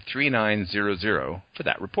 TI3900, for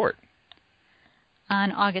that report.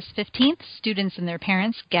 On August 15th, students and their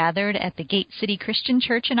parents gathered at the Gate City Christian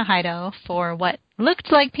Church in Idaho for what looked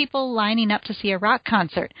like people lining up to see a rock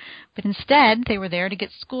concert, but instead they were there to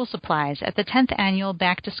get school supplies at the 10th annual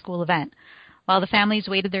Back to School event. While the families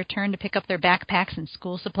waited their turn to pick up their backpacks and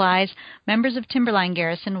school supplies, members of Timberline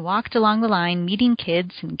Garrison walked along the line meeting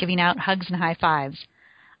kids and giving out hugs and high fives.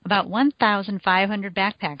 About 1,500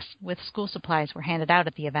 backpacks with school supplies were handed out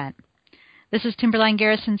at the event. This is Timberline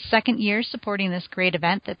Garrison's second year supporting this great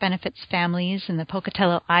event that benefits families in the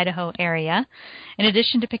Pocatello, Idaho area. In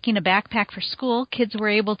addition to picking a backpack for school, kids were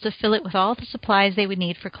able to fill it with all the supplies they would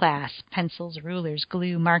need for class: pencils, rulers,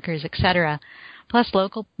 glue, markers, etc. Plus,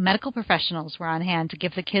 local medical professionals were on hand to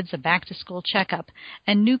give the kids a back-to-school checkup,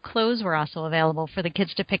 and new clothes were also available for the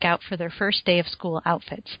kids to pick out for their first day of school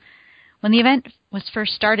outfits. When the event was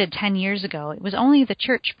first started 10 years ago, it was only the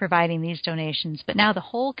church providing these donations, but now the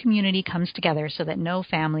whole community comes together so that no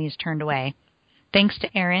family is turned away. Thanks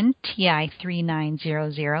to Aaron,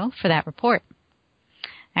 TI3900, for that report.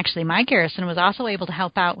 Actually, my garrison was also able to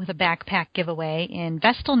help out with a backpack giveaway in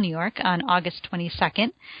Vestal, New York on August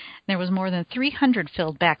 22nd. There was more than 300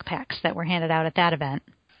 filled backpacks that were handed out at that event.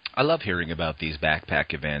 I love hearing about these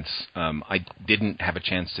backpack events. I didn't have a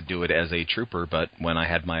chance to do it as a trooper, but when I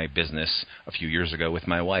had my business a few years ago with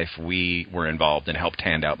my wife, we were involved and helped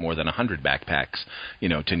hand out more than 100 backpacks,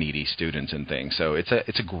 to needy students and things. So it's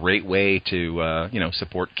a great way to,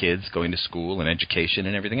 support kids going to school and education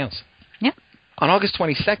and everything else. Yep. On August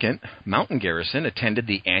 22nd, Mountain Garrison attended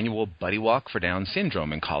the annual Buddy Walk for Down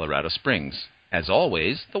Syndrome in Colorado Springs. As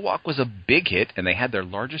always, the walk was a big hit, and they had their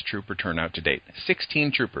largest trooper turnout to date.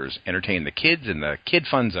 16 troopers entertained the kids in the Kid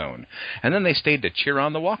Fun Zone, and then they stayed to cheer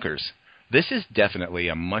on the walkers. This is definitely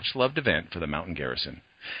a much-loved event for the Mountain Garrison.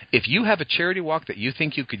 If you have a charity walk that you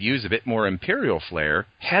think you could use a bit more Imperial flair,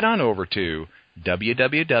 head on over to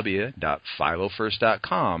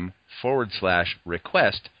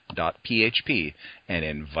www.philofirst.com/request.php and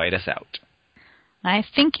invite us out. I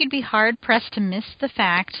think you'd be hard-pressed to miss the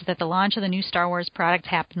fact that the launch of the new Star Wars product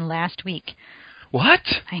happened last week.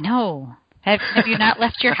 What? I know. Have you not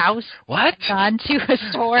left your house? What? Gone to a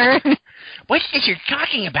store? What's this you're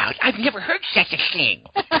talking about? I've never heard such a thing.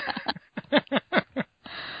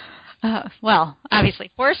 Well,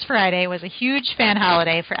 obviously, Force Friday was a huge fan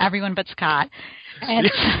holiday for everyone but Scott. And,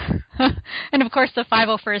 and of course, the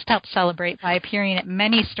 501st helped celebrate by appearing at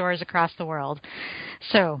many stores across the world.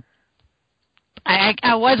 So I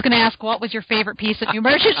was going to ask what was your favorite piece of new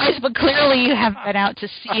merchandise, but clearly you haven't been out to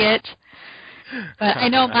see it. But I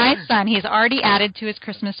know my son, he's already added to his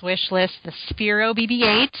Christmas wish list the Sphero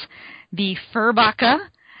BB-8, the Furbaka,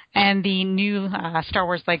 and the new Star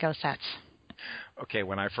Wars Lego sets. Okay,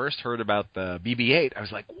 when I first heard about the BB-8, I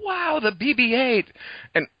was like, wow, the BB-8!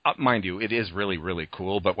 And mind you, it is really, really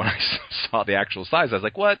cool, but when I saw the actual size, I was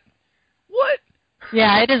like, what? What?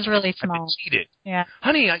 Yeah, it is really small. I cheated. Yeah.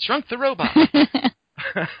 Honey, I shrunk the robot.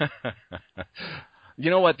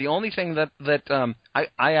 You know what? The only thing that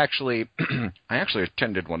I actually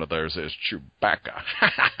attended one of those is Chewbacca.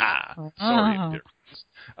 Sorry.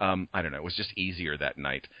 I don't know. It was just easier that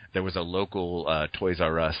night. There was a local Toys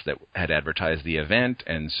R Us that had advertised the event,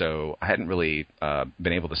 and so I hadn't really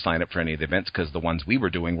been able to sign up for any of the events because the ones we were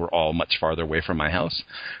doing were all much farther away from my house.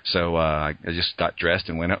 So I just got dressed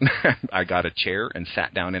and went out. I got a chair and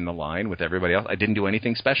sat down in the line with everybody else. I didn't do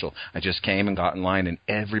anything special. I just came and got in line, and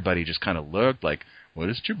everybody just kind of looked like, what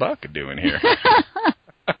is Chewbacca doing here?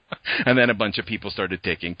 And then a bunch of people started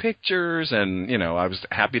taking pictures, and, I was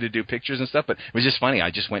happy to do pictures and stuff, but it was just funny.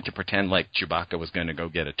 I just went to pretend like Chewbacca was going to go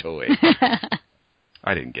get a toy.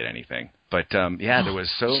 I didn't get anything. But, yeah, there was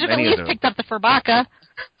so many of those. You picked up the Furbaka.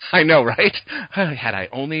 I know, right? Had I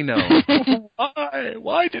only known.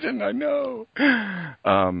 Why didn't I know?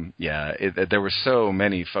 There were so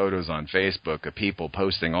many photos on Facebook of people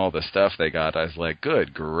posting all the stuff they got. I was like,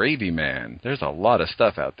 good gravy, man. There's a lot of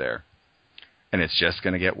stuff out there. And it's just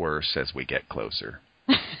going to get worse as we get closer.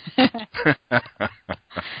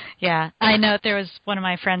 Yeah, I know there was one of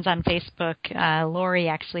my friends on Facebook, Lori,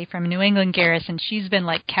 actually, from New England Garrison. She's been,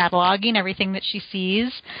 cataloging everything that she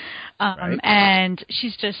sees. Right. And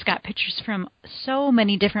she's just got pictures from so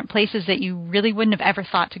many different places that you really wouldn't have ever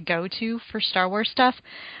thought to go to for Star Wars stuff.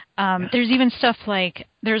 There's even stuff like,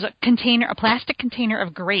 there's a plastic container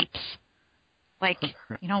of grapes,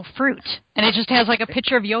 fruit. And it just has, a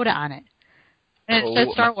picture of Yoda on it. And it says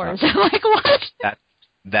Star Wars. I'm like, what?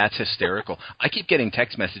 That's hysterical. I keep getting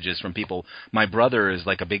text messages from people. My brother is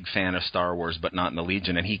like a big fan of Star Wars, but not in the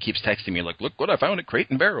Legion, and he keeps texting me like, "Look what I found at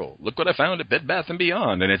Crate and Barrel. Look what I found at Bed Bath &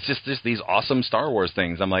 Beyond." And it's just these awesome Star Wars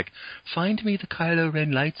things. I'm like, find me the Kylo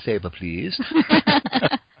Ren lightsaber, please.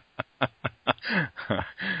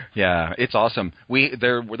 Yeah, it's awesome.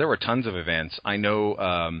 There were tons of events. I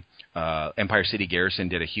know Empire City Garrison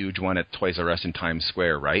did a huge one at Toys R Us in Times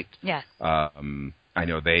Square, right? Yeah. I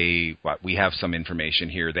know we have some information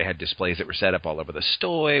here. They had displays that were set up all over the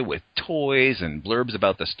store with toys and blurbs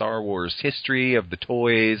about the Star Wars history of the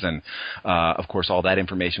toys. And, of course, all that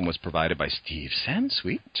information was provided by Steve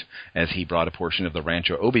Sansweet as he brought a portion of the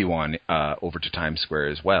Rancho Obi-Wan over to Times Square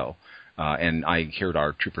as well. And I heard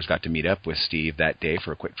our troopers got to meet up with Steve that day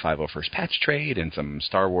for a quick 501st patch trade and some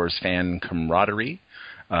Star Wars fan camaraderie.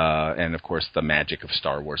 And, of course, the magic of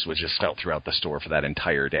Star Wars was just felt throughout the store for that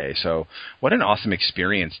entire day. So what an awesome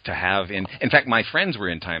experience to have. In fact, my friends were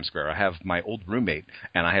in Times Square. I have my old roommate,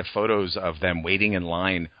 and I have photos of them waiting in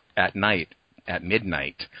line at night, at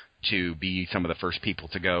midnight, to be some of the first people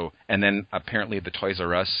to go. And then apparently the Toys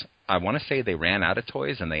R Us, I want to say they ran out of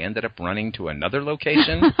toys, and they ended up running to another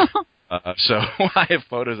location. So I have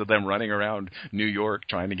photos of them running around New York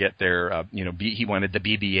trying to get their, he wanted the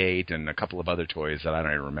BB-8 and a couple of other toys that I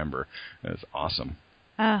don't even remember. It was awesome.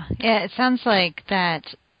 Yeah, it sounds like that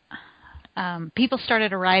people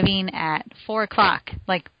started arriving at 4 o'clock,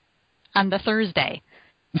 like on the Thursday.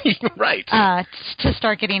 Right. To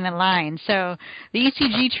start getting in line. So the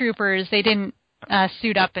ECG troopers, they didn't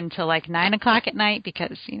suit up until like 9 o'clock at night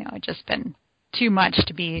because, it just been too much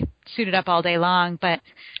to be suited up all day long, but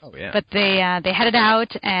they headed out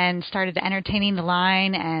and started entertaining the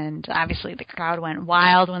line, and obviously the crowd went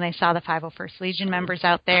wild when they saw the 501st Legion members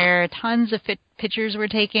out there. Tons of pictures were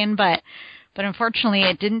taken, but unfortunately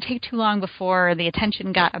it didn't take too long before the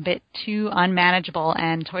attention got a bit too unmanageable,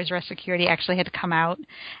 and Toys R Us security actually had to come out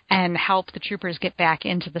and help the troopers get back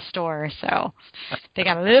into the store. So they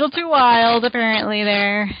got a little too wild apparently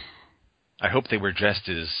there. I hope they were dressed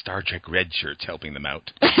as Star Trek red shirts helping them out.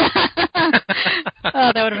 Oh,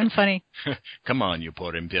 that would have been funny. Come on, you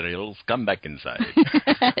poor Imperials. Come back inside.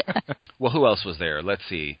 Well, who else was there? Let's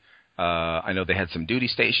see. I know they had some duty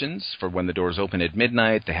stations for when the doors opened at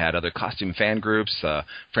midnight. They had other costume fan groups,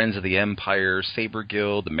 Friends of the Empire, Saber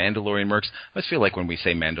Guild, the Mandalorian Mercs. I always feel like when we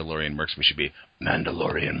say Mandalorian Mercs, we should be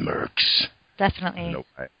Mandalorian Mercs. Definitely. Nope.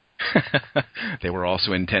 They were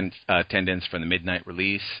also in attendance for the midnight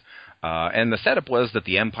release. And the setup was that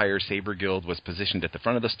the Empire Saber Guild was positioned at the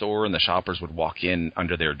front of the store, and the shoppers would walk in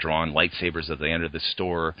under their drawn lightsabers as they entered the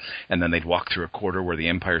store, and then they'd walk through a corridor where the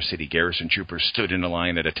Empire City Garrison troopers stood in a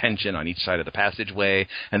line at attention on each side of the passageway,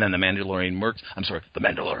 and then the Mandalorian Mercs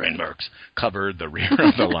covered the rear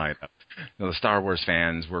of the lineup. The Star Wars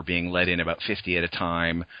fans were being let in about 50 at a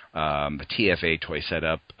time. The TFA toy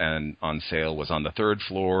setup and on sale was on the third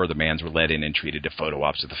floor. The mans were let in and treated to photo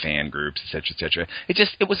ops with the fan groups, etc., etc.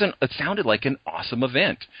 It sounded like an awesome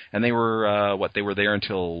event. And they were they were there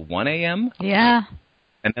until 1 a.m. Yeah.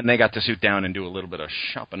 And then they got to sit down and do a little bit of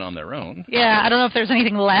shopping on their own. Yeah, I don't know if there's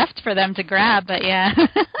anything left for them to grab, but yeah.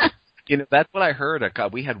 That's what I heard.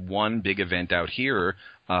 We had one big event out here,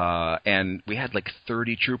 and we had like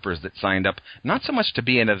 30 troopers that signed up, not so much to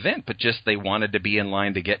be an event, but just they wanted to be in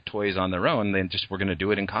line to get toys on their own. They just were going to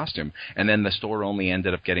do it in costume. And then the store only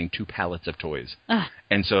ended up getting 2 pallets of toys.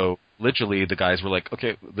 And so literally the guys were like,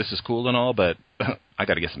 okay, this is cool and all, but I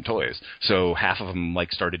got to get some toys. So half of them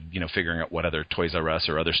started, figuring out what other Toys R Us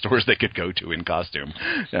or other stores they could go to in costume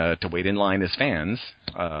to wait in line as fans,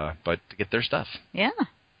 but to get their stuff. Yeah.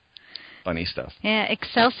 Funny stuff. Yeah,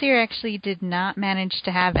 Excelsior actually did not manage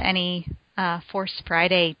to have any Force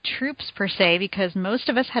Friday troops per se because most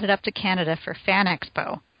of us headed up to Canada for Fan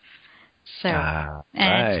Expo. So,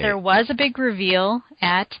 and there was a big reveal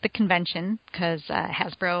at the convention because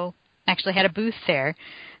Hasbro actually had a booth there.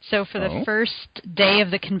 So for the first day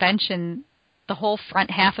of the convention, the whole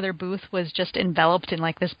front half of their booth was just enveloped in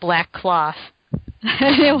like this black cloth.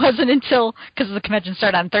 It wasn't until, because the convention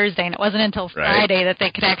started on Thursday, and it wasn't until Friday that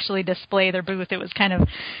they could actually display their booth. It was kind of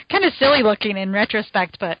silly looking in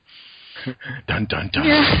retrospect, but dun dun dun.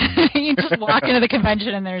 Yeah, you just walk into the convention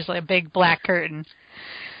and there's like a big black curtain.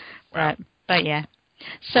 Wow. But yeah.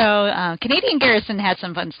 So Canadian Garrison had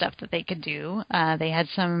some fun stuff that they could do. They had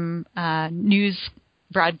some news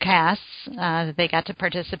broadcasts that they got to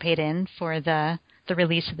participate in for the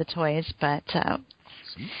release of the toys, but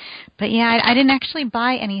yeah, I didn't actually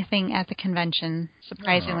buy anything at the convention,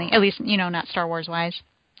 surprisingly. At least, not Star Wars-wise,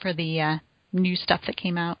 for the new stuff that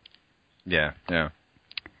came out. Yeah, yeah.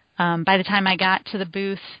 By the time I got to the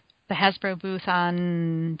booth, the Hasbro booth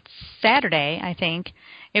on Saturday, I think,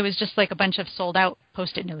 it was just like a bunch of sold out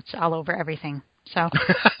Post-it notes all over everything. So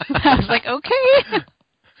I was like, okay.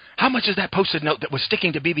 How much is that Post-it note that was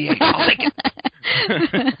sticking to BB-8? I'll take it.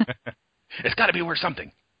 It's got to be worth something.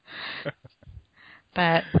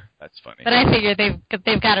 But that's funny. But I figure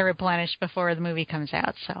they've got to replenish before the movie comes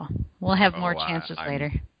out, so we'll have more chances later.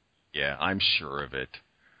 Yeah, I'm sure of it.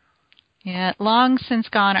 Yeah, long since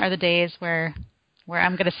gone are the days where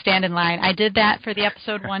I'm going to stand in line. I did that for the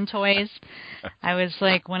episode 1 toys. I was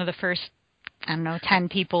like one of the first, 10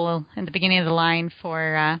 people in the beginning of the line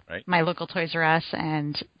for my local Toys R Us,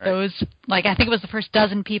 and those, I think it was the first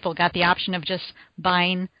dozen people got the option of just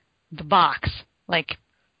buying the box. Like,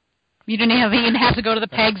 you didn't even have to go to the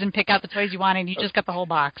pegs and pick out the toys you wanted. You just got the whole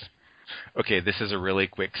box. Okay, this is a really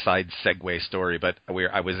quick side segue story, but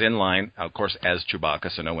I was in line, of course, as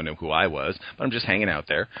Chewbacca, so no one knew who I was, but I'm just hanging out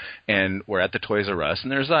there, and we're at the Toys R Us,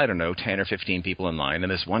 and there's, 10 or 15 people in line,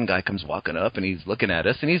 and this one guy comes walking up, and he's looking at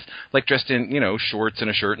us, and he's, dressed in, shorts and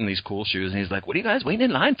a shirt and these cool shoes, and he's like, what are you guys waiting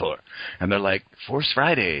in line for? And they're like, Force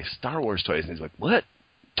Friday, Star Wars toys, and he's like, what?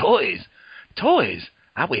 Toys?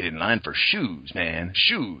 I waited in line for shoes, man.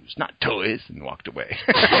 Shoes, not toys, and walked away.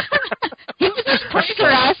 He was just Toys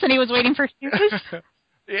R Us, and he was waiting for shoes?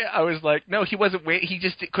 Yeah, I was like, no, he wasn't waiting. He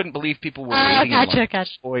just couldn't believe people were waiting in line for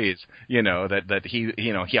toys. That he,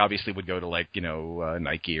 he obviously would go to,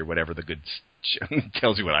 Nike or whatever the good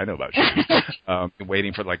tells you what I know about shoes.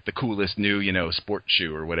 Waiting for, the coolest new, sport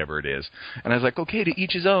shoe or whatever it is. And I was like, okay, to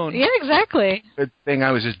each his own. Yeah, exactly. Good thing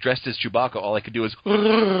I was just dressed as Chewbacca. All I could do was...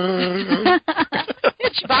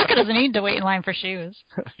 Chewbacca doesn't need to wait in line for shoes.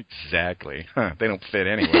 Exactly. Huh, they don't fit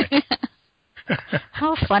anyway.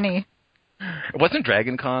 How funny. Wasn't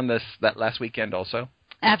Dragon Con that last weekend also?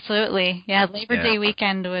 Absolutely. Yeah, Labor Day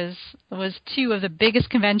weekend was 2 of the biggest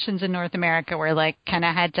conventions in North America where, kind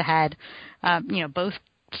of head-to-head, both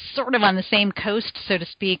sort of on the same coast, so to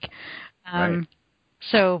speak.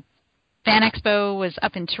 So Fan Expo was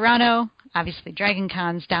up in Toronto. Obviously, Dragon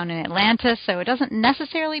Con's down in Atlanta, so it doesn't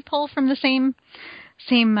necessarily pull from the same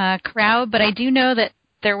crowd, but I do know that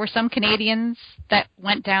there were some Canadians that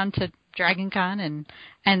went down to Dragon Con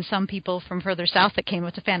and some people from further south that came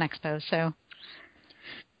up to Fan Expo, so...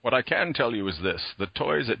 What I can tell you is this. The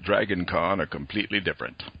toys at Dragon Con are completely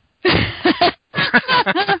different.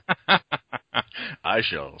 I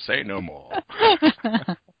shall say no more.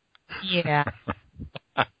 Yeah.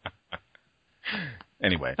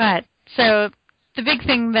 Anyway. But, so, the big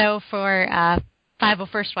thing, though, for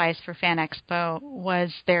 501st Wise for Fan Expo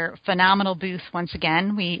was their phenomenal booth once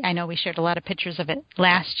again. I know we shared a lot of pictures of it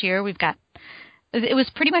last year. It was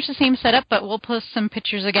pretty much the same setup, but we'll post some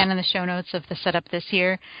pictures again in the show notes of the setup this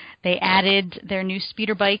year. They added their new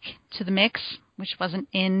speeder bike to the mix, which wasn't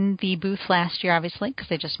in the booth last year, obviously, because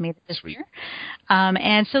they just made it this year.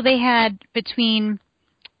 And so they had between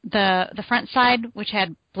the front side, which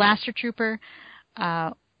had Blaster Trooper,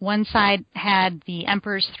 one side had the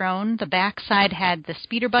Emperor's Throne, the back side had the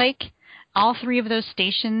speeder bike. All 3 of those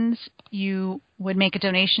stations, you would make a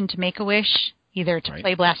donation to Make-A-Wish, either to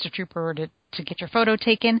play Blaster Trooper or to get your photo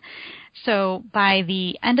taken. So by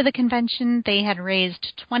the end of the convention, they had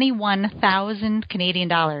raised 21,000 Canadian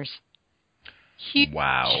dollars.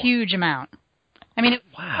 Huge amount. I mean, it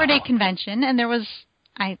was a 4-day convention, and there was,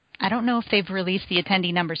 I don't know if they've released the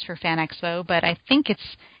attendee numbers for Fan Expo, but I think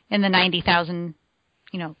it's in the 90,000,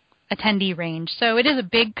 attendee range. So it is a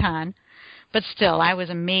big con, but still, I was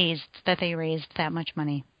amazed that they raised that much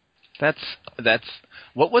money. That's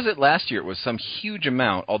what was it last year? It was some huge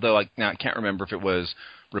amount, although I can't remember if it was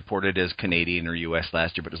reported as Canadian or U.S.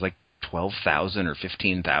 last year, but it was 12,000 or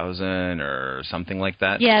 15,000 or something like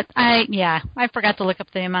that. Yeah, I forgot to look up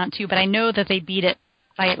the amount too, but I know that they beat it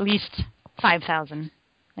by at least 5,000.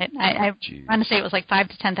 I want to say it was 5,000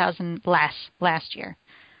 to 10,000 less last year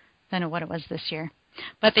than what it was this year.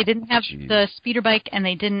 But they didn't have the speeder bike, and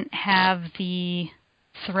they didn't have the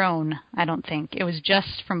Throne, I don't think. It was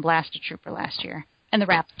just from Blaster Trooper last year. And the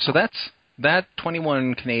wrap. So that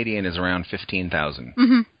 21 Canadian is around 15,000.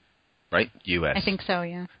 Mm-hmm. Right? U.S. I think so,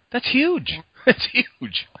 yeah. That's huge. Yeah. That's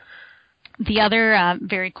huge. The other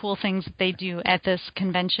very cool things that they do at this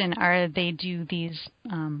convention are they do these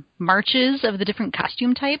marches of the different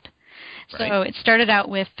costume type. Right. So it started out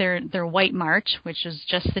with their white march, which is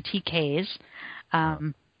just the TKs.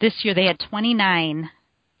 This year they had 29.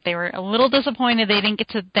 They were a little disappointed they didn't get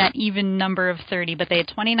to that even number of 30, but they had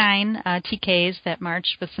 29 TKs that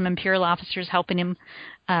marched with some Imperial officers helping him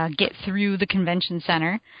get through the convention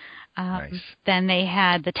center. Nice. Then they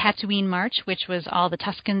had the Tatooine March, which was all the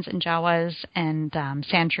Tuskens and Jawas and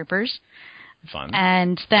Sand Troopers. Fun.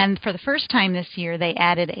 And then for the first time this year, they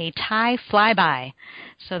added a TIE flyby.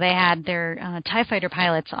 So they had their TIE fighter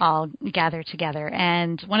pilots all gather together.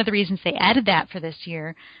 And one of the reasons they added that for this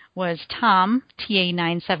year was Tom,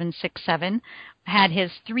 TA9767, had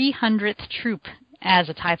his 300th troop as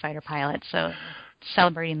a TIE fighter pilot. So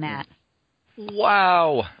celebrating that.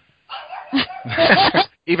 Wow.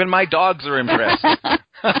 Even my dogs are impressed.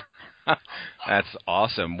 That's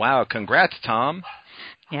awesome. Wow, congrats, Tom.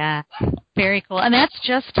 Yeah, very cool. And that's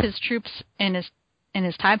just his troops in his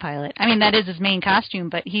TIE pilot. I mean, that is his main costume,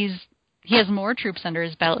 but he has more troops under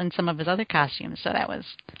his belt in some of his other costumes, so that was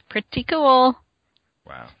pretty cool.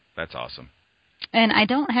 Wow, that's awesome. And I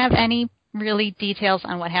don't have any really details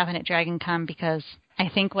on what happened at Dragon Con because I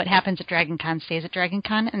think what happens at Dragon Con stays at Dragon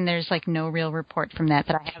Con, and there's like no real report from that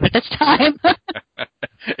I have at this time.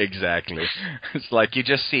 Exactly. It's like you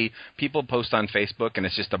just see people post on Facebook, and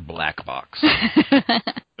it's just a black box.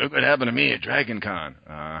 Look what happened to me at Dragon Con.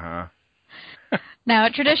 Uh-huh. Now,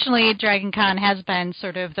 traditionally, Dragon Con has been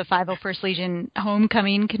sort of the 501st Legion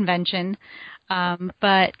homecoming convention,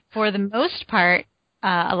 but for the most part,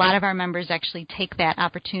 a lot of our members actually take that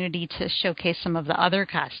opportunity to showcase some of the other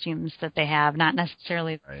costumes that they have, not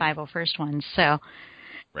necessarily the 501st ones. So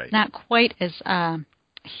not quite as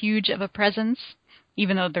huge of a presence.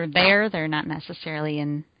 Even though they're there, they're not necessarily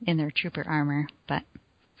in their trooper armor. But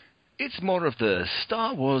it's more of the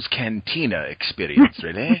Star Wars Cantina experience,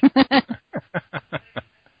 really.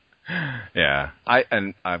 Yeah,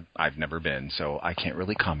 I've never been, so I can't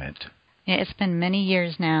really comment. Yeah, it's been many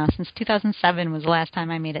years now. Since 2007 was the last time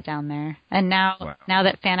I made it down there. And now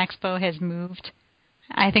that Fan Expo has moved,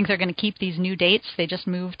 I think they're going to keep these new dates. They just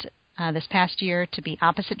moved this past year to be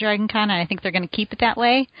opposite Dragon Con, and I think they're going to keep it that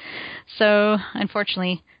way. So,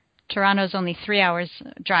 unfortunately, Toronto's only 3 hours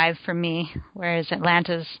drive from me, whereas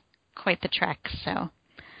Atlanta's quite the trek, so...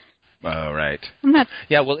 Oh, right.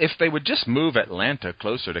 Yeah, well, if they would just move Atlanta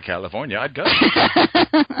closer to California, I'd go.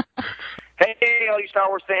 Hey, all you Star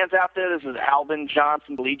Wars fans out there, this is Alvin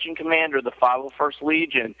Johnson, Legion Commander of the 501st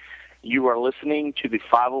Legion. You are listening to the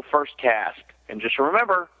 501st Cast. And just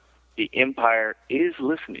remember, the Empire is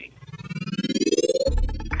listening.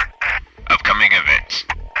 Upcoming events.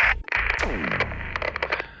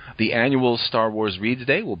 The annual Star Wars Reads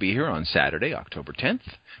Day will be here on Saturday, October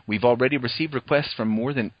 10th. We've already received requests from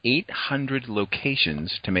more than 800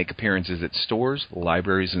 locations to make appearances at stores,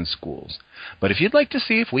 libraries, and schools. But if you'd like to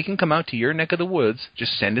see if we can come out to your neck of the woods,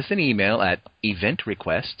 just send us an email at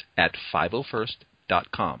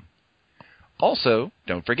eventrequest@501st.com. Also,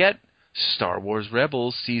 don't forget, Star Wars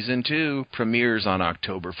Rebels Season 2 premieres on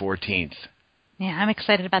October 14th. Yeah, I'm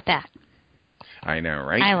excited about that. I know,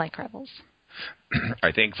 right? I like Rebels.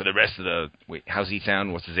 I think for the rest of the... Wait, how's he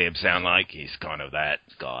sound? What's his Abe sound like? He's kind of that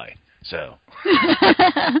guy. So...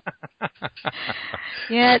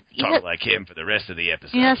 Talk like him for the rest of the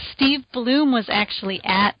episode. Yeah, Steve Bloom was actually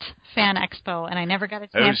at Fan Expo, and I never got a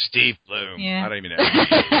chance... Oh, Steve Bloom. Yeah. I don't even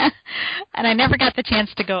know. And I never got the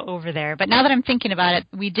chance to go over there. But now that I'm thinking about it,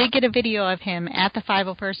 we did get a video of him at the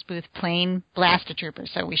 501st booth playing Blaster Trooper,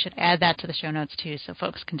 so we should add that to the show notes, too, so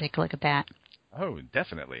folks can take a look at that. Oh,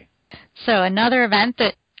 definitely. So another event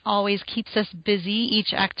that always keeps us busy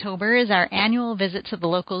each October is our annual visit to the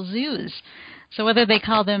local zoos. So whether they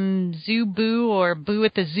call them Zoo Boo or Boo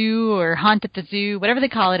at the Zoo or Haunt at the Zoo, whatever they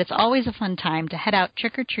call it, it's always a fun time to head out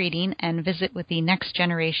trick-or-treating and visit with the next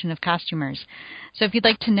generation of costumers. So if you'd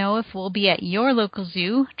like to know if we'll be at your local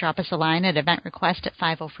zoo, drop us a line at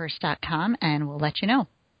eventrequest@501st.com and we'll let you know.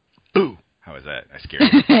 Boo! How was that? I scared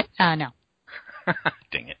you. No.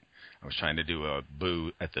 Dang it. I was trying to do a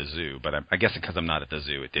boo at the zoo, but I guess because I'm not at the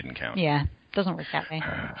zoo, it didn't count. Yeah, it doesn't work that way.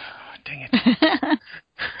 Dang it.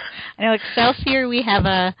 I know Excelsior, we have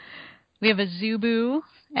a zoo boo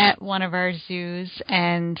at one of our zoos,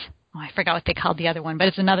 and I forgot what they called the other one, but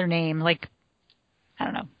it's another name, like, I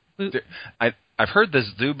don't know. Boo. I've heard the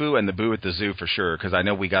Zoo Boo and the Boo at the Zoo for sure, because I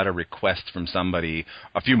know we got a request from somebody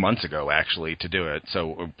a few months ago, actually, to do it.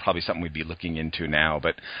 So probably something we'd be looking into now.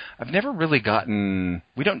 But I've never really gotten.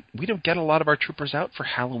 We don't get a lot of our troopers out for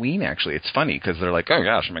Halloween. Actually, it's funny because they're like, oh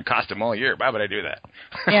gosh, I'm in costume all year. Why would I do that?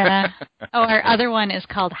 Yeah. Oh, our other one is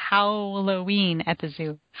called Halloween at the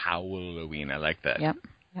zoo. Halloween. I like that. Yep.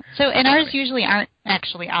 So, and ours usually aren't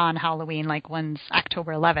actually on Halloween, like one's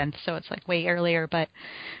October 11th, so it's like way earlier, but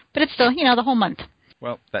it's still, the whole month.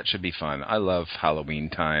 Well, that should be fun. I love Halloween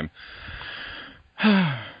time.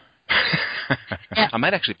 Yeah. I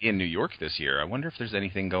might actually be in New York this year. I wonder if there's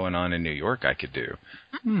anything going on in New York I could do.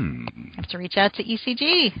 Have to reach out to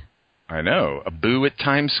ECG. I know. A boo at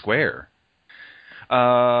Times Square.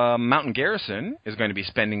 Mountain Garrison is going to be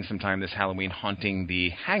spending some time this Halloween haunting the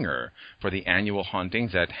hangar for the annual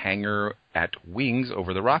hauntings at Hangar at Wings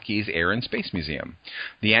Over the Rockies Air and Space Museum.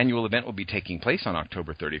 The annual event will be taking place on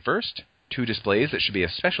October 31st. Two displays that should be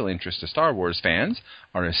of special interest to Star Wars fans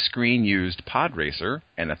are a screen-used pod racer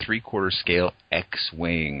and a 3/4 scale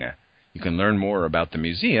X-Wing. You can learn more about the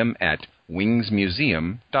museum at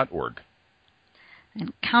wingsmuseum.org.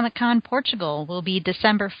 And Comic-Con Portugal will be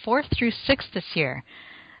December 4th through 6th this year.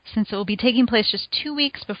 Since it will be taking place just 2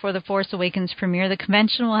 weeks before The Force Awakens premiere, the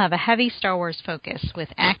convention will have a heavy Star Wars focus,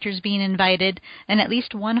 with actors being invited and at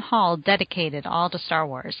least one hall dedicated all to Star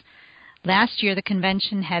Wars. Last year, the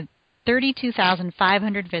convention had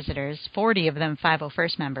 32,500 visitors, 40 of them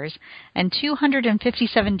 501st members, and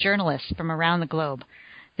 257 journalists from around the globe.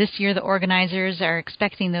 This year, the organizers are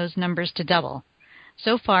expecting those numbers to double.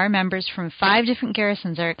 So far, members from 5 different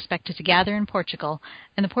garrisons are expected to gather in Portugal,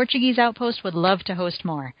 and the Portuguese outpost would love to host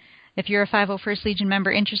more. If you're a 501st Legion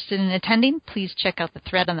member interested in attending, please check out the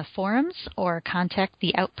thread on the forums or contact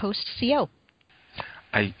the Outpost CO.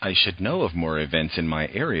 I should know of more events in my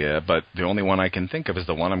area, but the only one I can think of is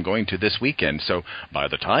the one I'm going to this weekend. So by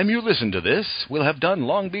the time you listen to this, we'll have done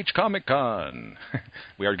Long Beach Comic Con.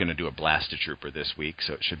 We are going to do a Blast a Trooper this week,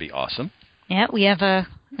 so it should be awesome. Yeah, we have a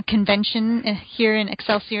convention here in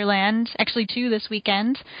Excelsior Land, actually 2 this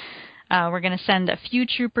weekend. We're going to send a few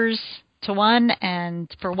troopers to one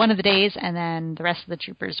and for one of the days, and then the rest of the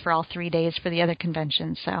troopers for all 3 days for the other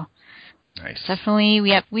convention. So nice. Definitely,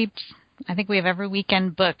 I think we have every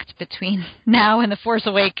weekend booked between now and The Force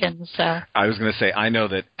Awakens. So I was going to say, I know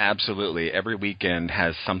that absolutely every weekend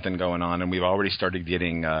has something going on, and we've already started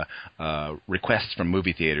getting requests from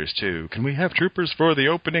movie theaters, too. Can we have troopers for the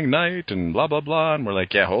opening night and blah, blah, blah? And we're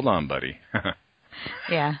like, yeah, hold on, buddy.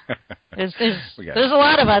 Yeah. There's a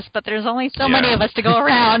lot of us, but there's only so many of us to go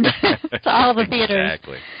around to all the theaters.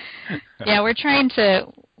 Exactly. Yeah,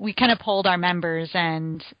 we kind of polled our members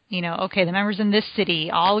and, okay, the members in this city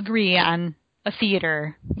all agree on a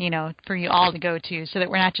theater, for you all to go to, so that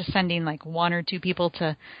we're not just sending like 1 or 2 people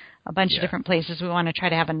to a bunch of different places. We want to try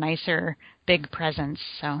to have a nicer, big presence.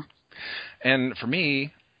 So. And for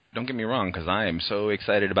me, don't get me wrong, because I am so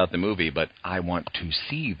excited about the movie, but I want to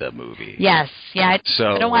see the movie. Yes, yeah.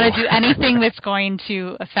 I don't want to do anything that's going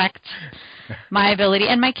to affect my ability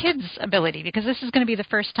and my kids' ability, because this is going to be the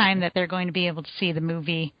first time that they're going to be able to see the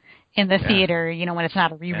movie in the theater, when it's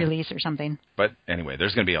not a re-release or something. But anyway,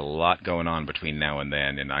 there's going to be a lot going on between now and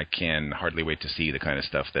then, and I can hardly wait to see the kind of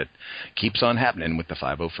stuff that keeps on happening with the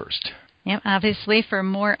 501st. Yep, obviously, for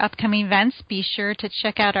more upcoming events, be sure to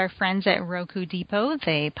check out our friends at Roku Depot.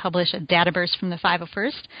 They publish a databurst from the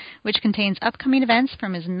 501st, which contains upcoming events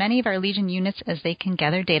from as many of our Legion units as they can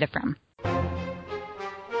gather data from.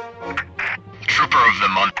 Trooper of the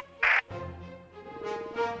Month.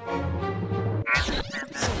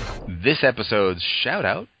 This episode's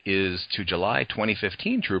shout-out is to July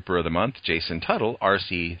 2015 Trooper of the Month, Jason Tuttle,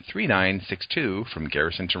 RC3962 from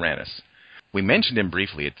Garrison Tyrannus. We mentioned him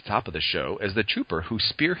briefly at the top of the show as the trooper who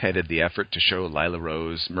spearheaded the effort to show Lila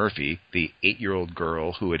Rose Murphy, the 8-year-old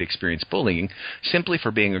girl who had experienced bullying simply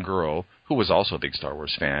for being a girl who was also a big Star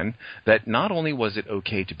Wars fan, that not only was it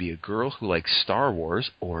okay to be a girl who liked Star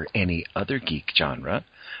Wars or any other geek genre,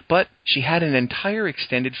 but she had an entire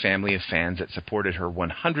extended family of fans that supported her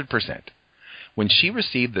 100%. When she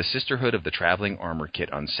received the Sisterhood of the Traveling Armor Kit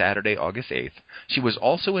on Saturday, August 8th, she was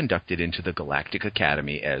also inducted into the Galactic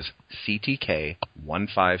Academy as CTK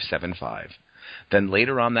 1575. Then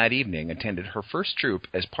later on that evening attended her first troop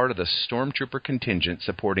as part of the Stormtrooper contingent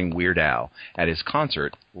supporting Weird Al at his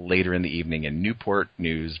concert later in the evening in Newport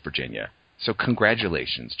News, Virginia. So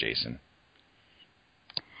congratulations, Jason.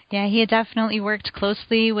 Yeah, he had definitely worked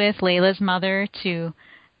closely with Layla's mother to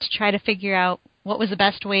try to figure out what was the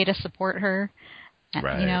best way to support her,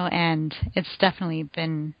 right. And it's definitely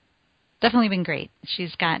been great.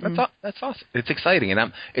 She's gotten... That's awesome. It's exciting,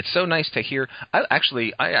 and it's so nice to hear. I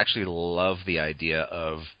actually love the idea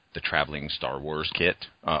of the traveling Star Wars kit,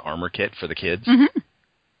 armor kit for the kids. Mm-hmm.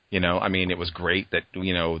 It was great that,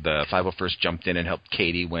 the 501st jumped in and helped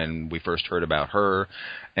Katie when we first heard about her,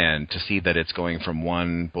 and to see that it's going from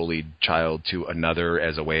one bullied child to another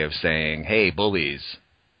as a way of saying, hey, bullies,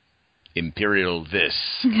 Imperial this.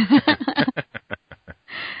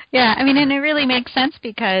 Yeah, and it really makes sense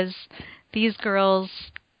because these girls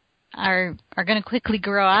are going to quickly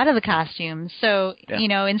grow out of the costumes. So,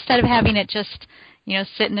 instead of having it just,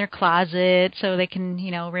 sit in their closet so they can,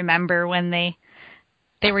 remember when they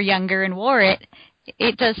were younger and wore it,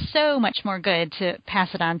 it does so much more good to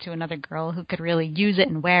pass it on to another girl who could really use it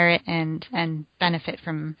and wear it and benefit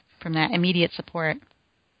from that immediate support.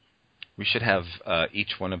 We should have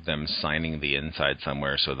each one of them signing the inside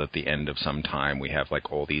somewhere so that at the end of some time we have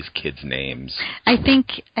like all these kids' names. I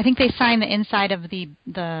think they sign the inside of the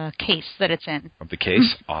case that it's in. Of the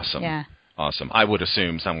case? Awesome. Yeah. Awesome. I would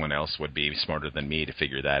assume someone else would be smarter than me to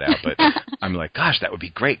figure that out, but I'm like, gosh, that would be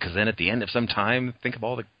great, because then at the end of some time, think of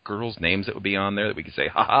all the girls' names that would be on there that we could say,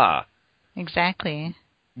 ha-ha. Exactly.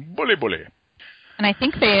 Bully, bully. And I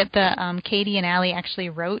think Katie and Allie actually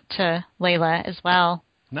wrote to Layla as well.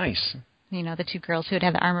 Nice. You know, the two girls who had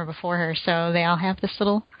had the armor before her, so they all have this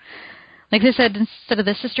little, like they said, instead of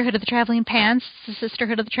the Sisterhood of the Traveling Pants, it's the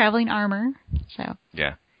Sisterhood of the Traveling Armor. So.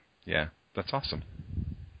 Yeah, that's awesome.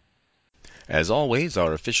 As always,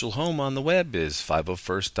 our official home on the web is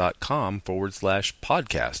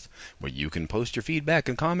 501st.com/podcast, where you can post your feedback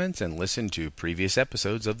and comments and listen to previous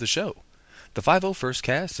episodes of the show. The 501st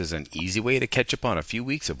Cast is an easy way to catch up on a few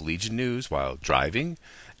weeks of Legion news while driving,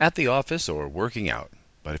 at the office, or working out.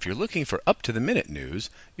 But if you're looking for up-to-the-minute news,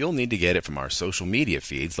 you'll need to get it from our social media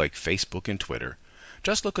feeds like Facebook and Twitter.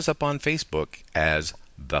 Just look us up on Facebook as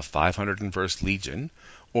The 501st Legion,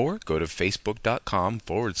 or go to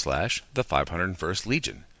facebook.com/The 501st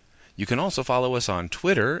Legion. You can also follow us on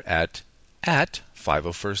Twitter at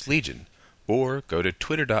 501st Legion, or go to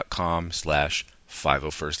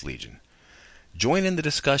twitter.com/501st Legion. Join in the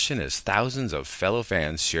discussion as thousands of fellow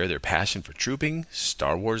fans share their passion for trooping,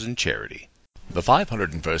 Star Wars, and charity. The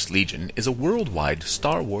 501st Legion is a worldwide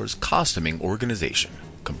Star Wars costuming organization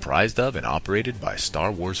comprised of and operated by Star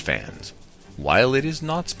Wars fans. While it is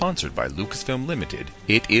not sponsored by Lucasfilm Limited,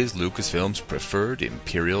 it is Lucasfilm's preferred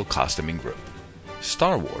Imperial costuming group.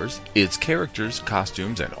 Star Wars, its characters,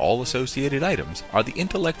 costumes, and all associated items are the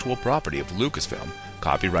intellectual property of Lucasfilm,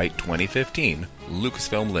 copyright 2015,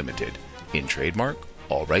 Lucasfilm Limited. In trademark,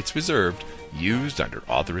 all rights reserved, used under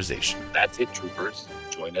authorization. That's it, troopers.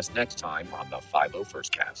 Join us next time on the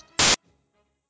 501st Cast.